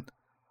 And then,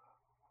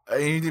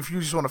 if you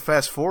just want to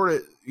fast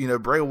forward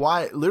it, Bray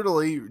Wyatt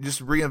literally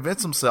just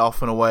reinvents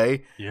himself in a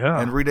way,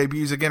 and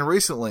re-debuts again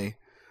recently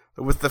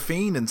with The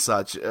Fiend and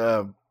such.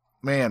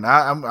 Man,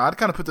 I'd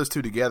kind of put those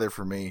two together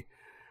for me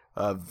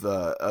of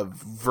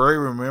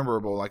very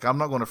memorable. Like, I'm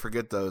not going to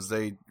forget those.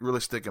 They really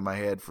stick in my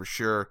head for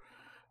sure.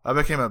 I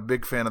became a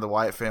big fan of the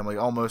Wyatt family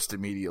almost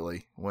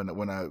immediately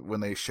when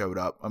they showed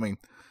up. I mean,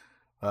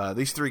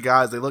 these 3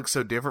 guys, they look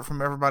so different from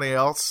everybody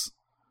else,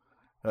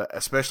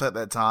 especially at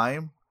that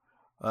time,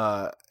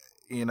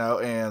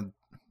 and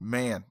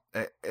man,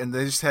 and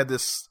they just had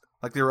this,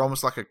 like they were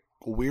almost like a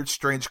weird,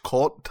 strange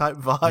cult type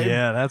vibe.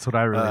 Yeah, that's what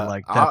I really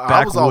like. That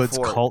backwoods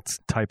cult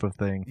type of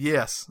thing.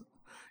 Yes.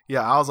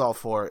 Yeah, I was all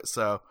for it.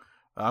 So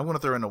I'm going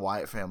to throw in the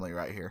Wyatt family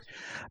right here.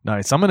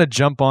 Nice. I'm going to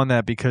jump on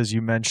that because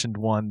you mentioned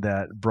one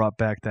that brought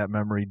back that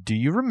memory. Do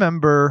you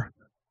remember,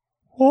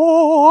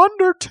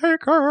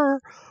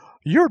 Undertaker,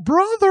 your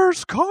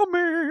brother's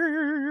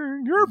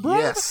coming, your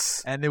brother.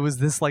 Yes. And it was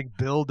this like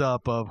build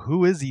up of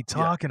who is he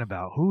talking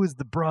about? Who is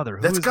the brother?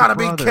 That's got to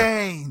be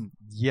Kane.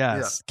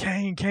 Yes.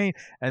 Yeah. Kane.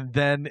 And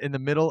then in the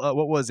middle,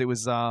 what was it? It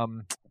was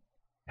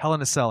Hell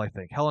in a Cell, I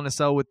think. Hell in a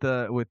Cell with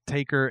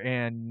Taker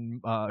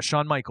and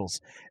Shawn Michaels.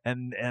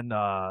 And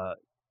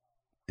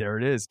there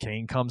it is.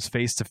 Kane comes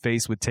face to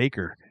face with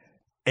Taker.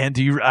 And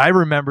I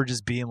remember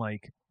just being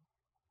like,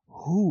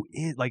 who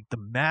is, like, the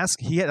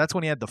mask? That's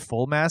when he had the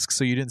full mask,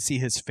 so you didn't see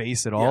his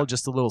face at all.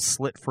 Just a little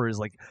slit for his,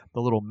 like, the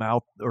little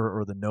mouth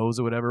or the nose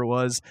or whatever it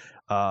was.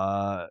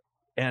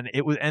 And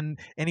it was, and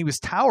he was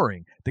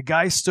towering. The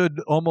guy stood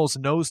almost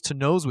nose to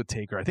nose with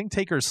Taker. I think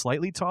Taker is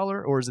slightly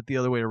taller, or is it the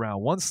other way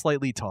around? One's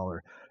slightly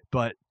taller,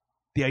 but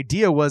the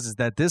idea is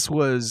that this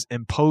was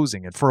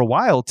imposing. And for a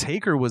while,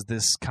 Taker was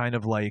this kind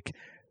of like,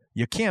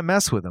 you can't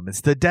mess with him.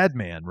 It's the dead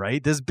man,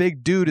 right? This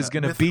big dude is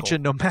going to beat you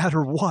no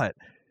matter what.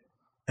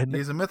 And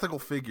he's a mythical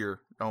figure,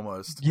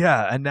 almost.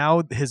 Yeah, and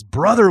now his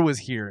brother was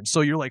here. And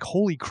so you're like,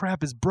 holy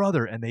crap, his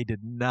brother. And they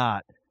did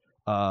not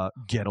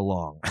get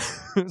along,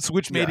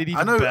 which made it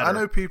even better. I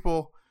know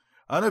people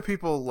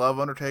love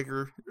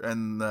Undertaker,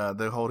 and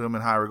they hold him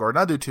in high regard.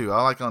 And I do, too.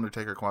 I like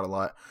Undertaker quite a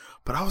lot.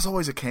 But I was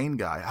always a Kane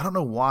guy. I don't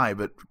know why,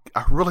 but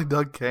I really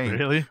dug Kane.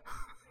 Really?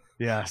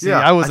 Yeah, see,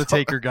 I was a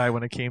Taker guy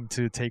when it came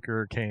to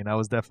Taker or Kane. I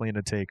was definitely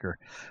into Taker.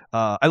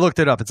 I looked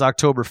it up. It's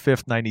October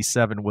 5th,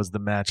 97 was the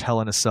match.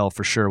 Hell in a Cell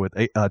for sure with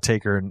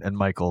Taker and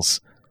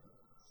Michaels.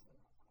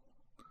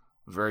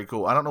 Very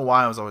cool. I don't know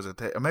why I was always a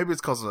Taker. Maybe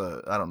it's because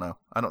I don't know.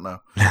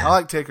 I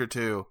like Taker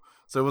too.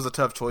 So it was a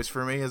tough choice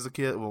for me as a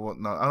kid. Well,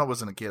 no, I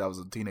wasn't a kid. I was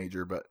a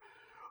teenager. But,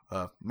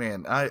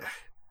 man,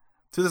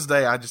 To this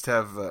day, I just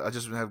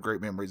have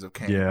great memories of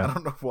Kane. Yeah. I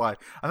don't know why.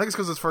 I think it's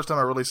because it's the first time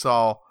I really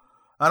saw,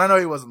 and I know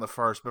he wasn't the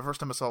first, but first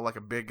time I saw like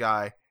a big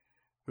guy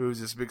who was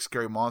this big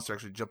scary monster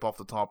actually jump off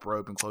the top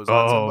rope and close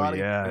on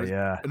somebody.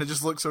 And it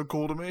just looked so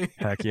cool to me.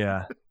 Heck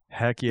yeah.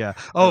 Heck yeah.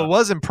 Oh, it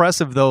was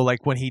impressive though.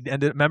 Like when he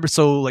ended, remember,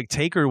 so like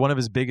Taker, one of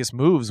his biggest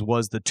moves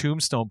was the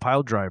Tombstone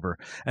pile driver.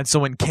 And so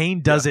when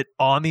Kane does it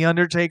on the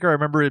Undertaker, I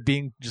remember it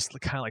being just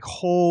kind of like,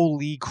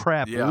 holy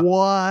crap. Yeah.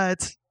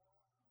 What?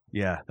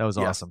 Yeah, that was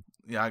awesome.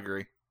 Yeah, I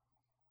agree.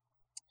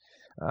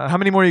 How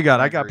many more you got?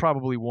 I got agree.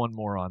 probably one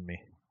more on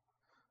me.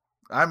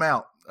 I'm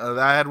out.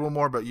 I had one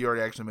more, but you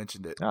already actually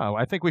mentioned it. Oh,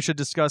 I think we should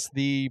discuss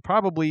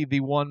probably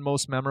the one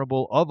most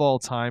memorable of all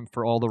time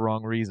for all the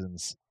wrong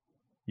reasons.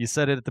 You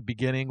said it at the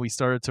beginning. We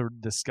started to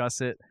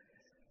discuss it.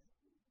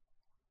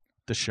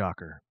 The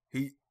Shocker.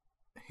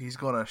 He's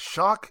going to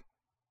shock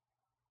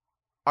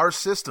our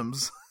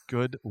systems.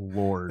 Good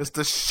Lord. It's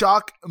the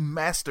Shock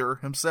Master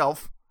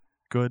himself.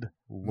 Good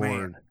Lord.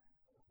 Man.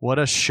 What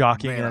a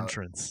shocking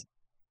entrance.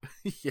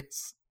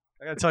 Yes.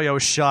 I got to tell you, I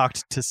was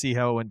shocked to see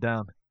how it went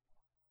down.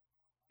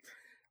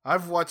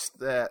 I've watched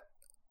that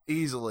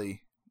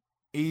easily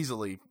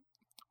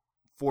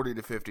 40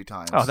 to 50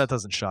 times. Oh, that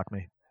doesn't shock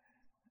me.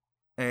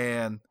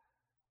 And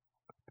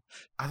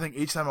I think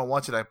each time I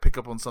watch it, I pick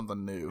up on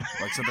something new.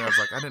 Like something I was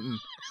like, I didn't,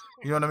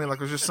 you know what I mean? Like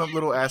there's just some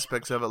little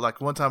aspects of it.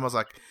 Like one time I was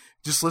like,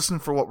 just listen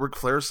for what Ric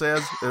Flair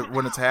says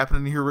when it's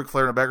happening. You hear Ric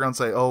Flair in the background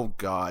say, "Oh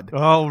God."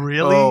 Oh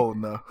really? Oh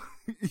no.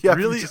 Yeah.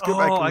 Really? Just go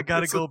back I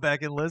got to go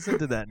back and listen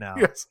to that now.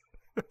 Yes.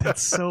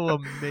 That's so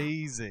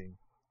amazing.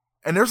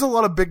 And there's a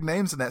lot of big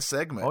names in that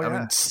segment. Oh, yeah. I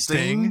mean,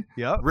 Sting.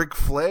 Yep. Ric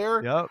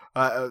Flair. Yep.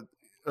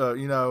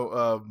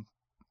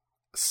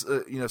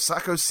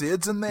 Psycho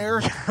Sid's in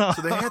there.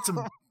 So they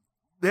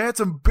had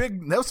some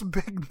big names.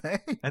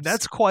 And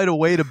that's quite a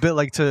way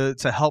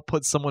to help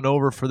put someone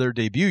over for their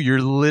debut. You're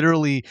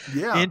literally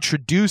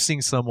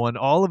introducing someone.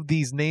 All of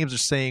these names are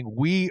saying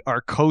we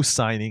are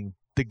co-signing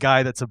the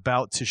guy that's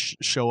about to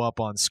show up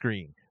on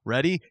screen.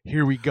 Ready?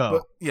 Here we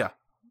go.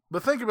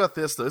 But think about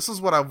this though. This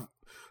is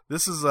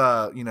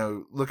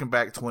looking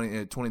back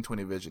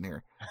 2020 vision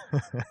here.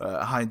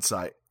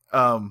 Hindsight.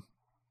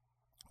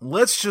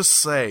 Let's just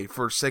say,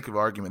 for sake of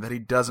argument, that he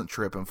doesn't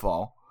trip and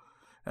fall,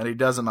 and he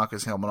doesn't knock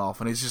his helmet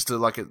off, and he's just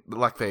like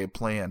they had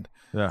planned.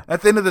 Yeah.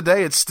 At the end of the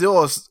day, it's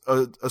still a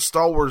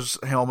Star Wars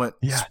helmet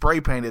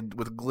spray painted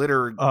with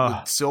glitter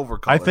with silver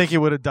colors. I think he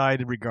would have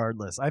died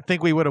regardless. I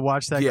think we would have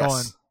watched that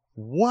going,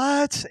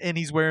 what? And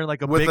he's wearing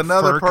like a big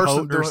fur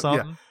coat or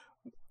something. Yeah.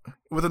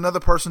 With another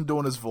person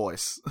doing his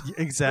voice.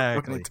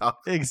 Exactly.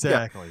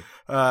 Exactly.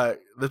 Yeah.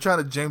 They're trying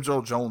to James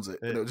Earl Jones it.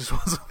 And it just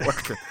wasn't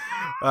working.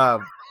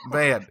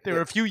 Man. They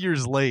were a few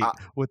years late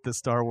with the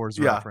Star Wars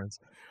reference.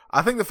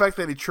 I think the fact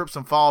that he trips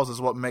and falls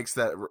is what makes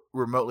that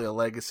remotely a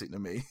legacy to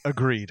me.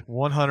 Agreed.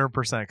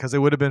 100%. Because it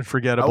would have been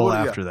forgettable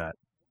after that.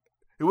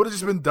 It would have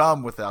just been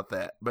dumb without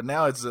that. But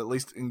now it's at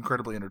least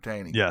incredibly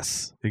entertaining.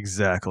 Yes,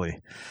 exactly.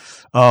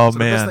 Oh, so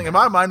man. The best thing, in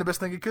my mind, the best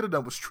thing he could have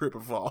done was trip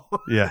and fall.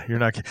 Yeah, you're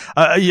not kidding.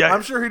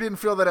 I'm sure he didn't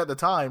feel that at the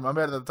time. I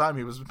bet at the time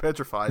he was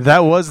petrified.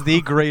 That was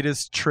the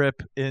greatest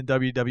trip in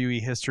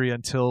WWE history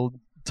until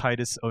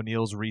Titus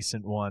O'Neil's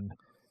recent one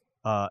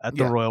at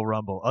the Royal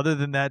Rumble. Other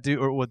than that, dude,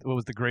 or what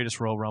was the greatest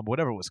Royal Rumble?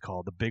 Whatever it was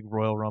called. The big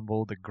Royal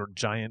Rumble, the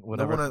giant,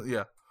 whatever.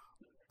 That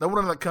one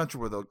in that country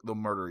where they'll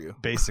murder you.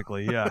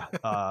 Basically, yeah.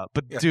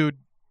 Dude,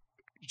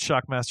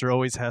 Shockmaster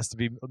always has to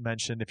be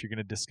mentioned if you're going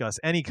to discuss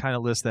any kind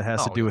of list that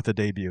has to do with the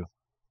debut.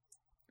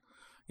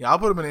 Yeah, I'll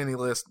put him in any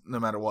list no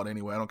matter what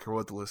anyway. I don't care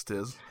what the list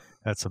is.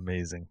 That's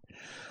amazing.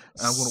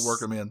 I'm going to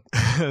work him in.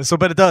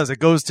 It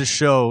goes to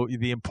show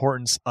the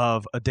importance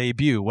of a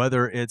debut,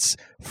 whether it's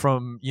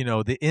from,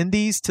 the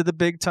indies to the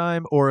big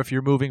time, or if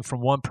you're moving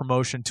from one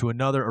promotion to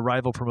another, a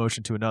rival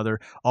promotion to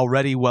another,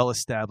 already well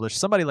established.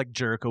 Somebody like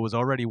Jericho was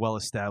already well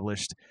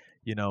established,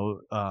 what's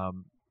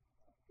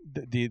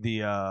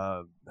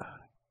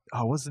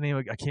the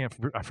name?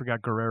 I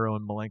forgot Guerrero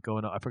and Malenko,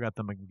 and I forgot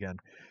them again.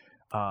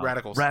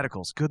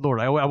 Radicals. Good Lord.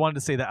 I wanted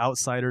to say the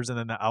Outsiders and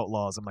then the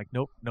Outlaws. I'm like,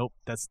 nope.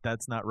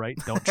 That's not right.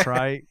 Don't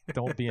try.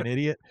 Don't be an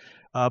idiot.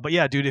 But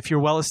yeah, dude, if you're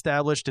well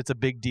established, it's a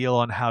big deal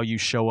on how you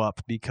show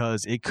up,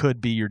 because it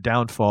could be your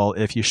downfall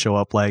if you show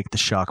up like the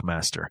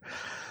Shockmaster.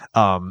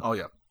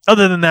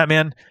 Other than that,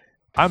 man,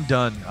 I'm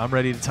done. I'm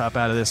ready to top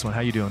out of this one.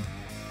 How you doing?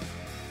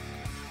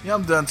 Yeah,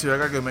 I'm done too. I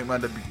gotta go make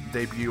my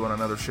debut on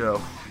another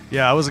show.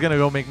 Yeah, I was gonna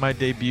go make my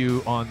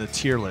debut on the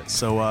tier list.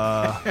 So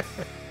I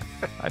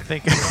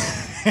think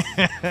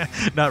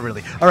not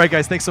really. All right,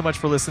 guys, thanks so much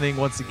for listening.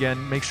 Once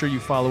again, make sure you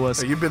follow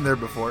us. Hey, you've been there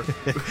before.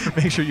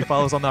 Make sure you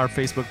follow us on our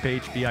Facebook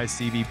page,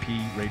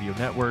 BICBP Radio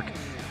Network.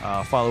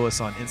 Follow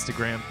us on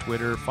Instagram,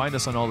 Twitter. Find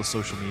us on all the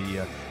social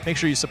media. Make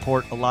sure you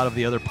support a lot of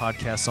the other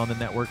podcasts on the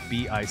network,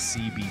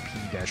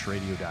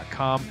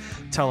 bicbp-radio.com.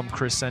 Tell them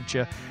Chris sent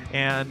you.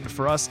 And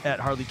for us at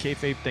Hardly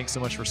Kayfabe, thanks so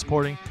much for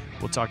supporting.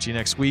 We'll talk to you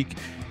next week.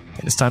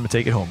 And it's time to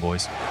take it home,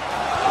 boys.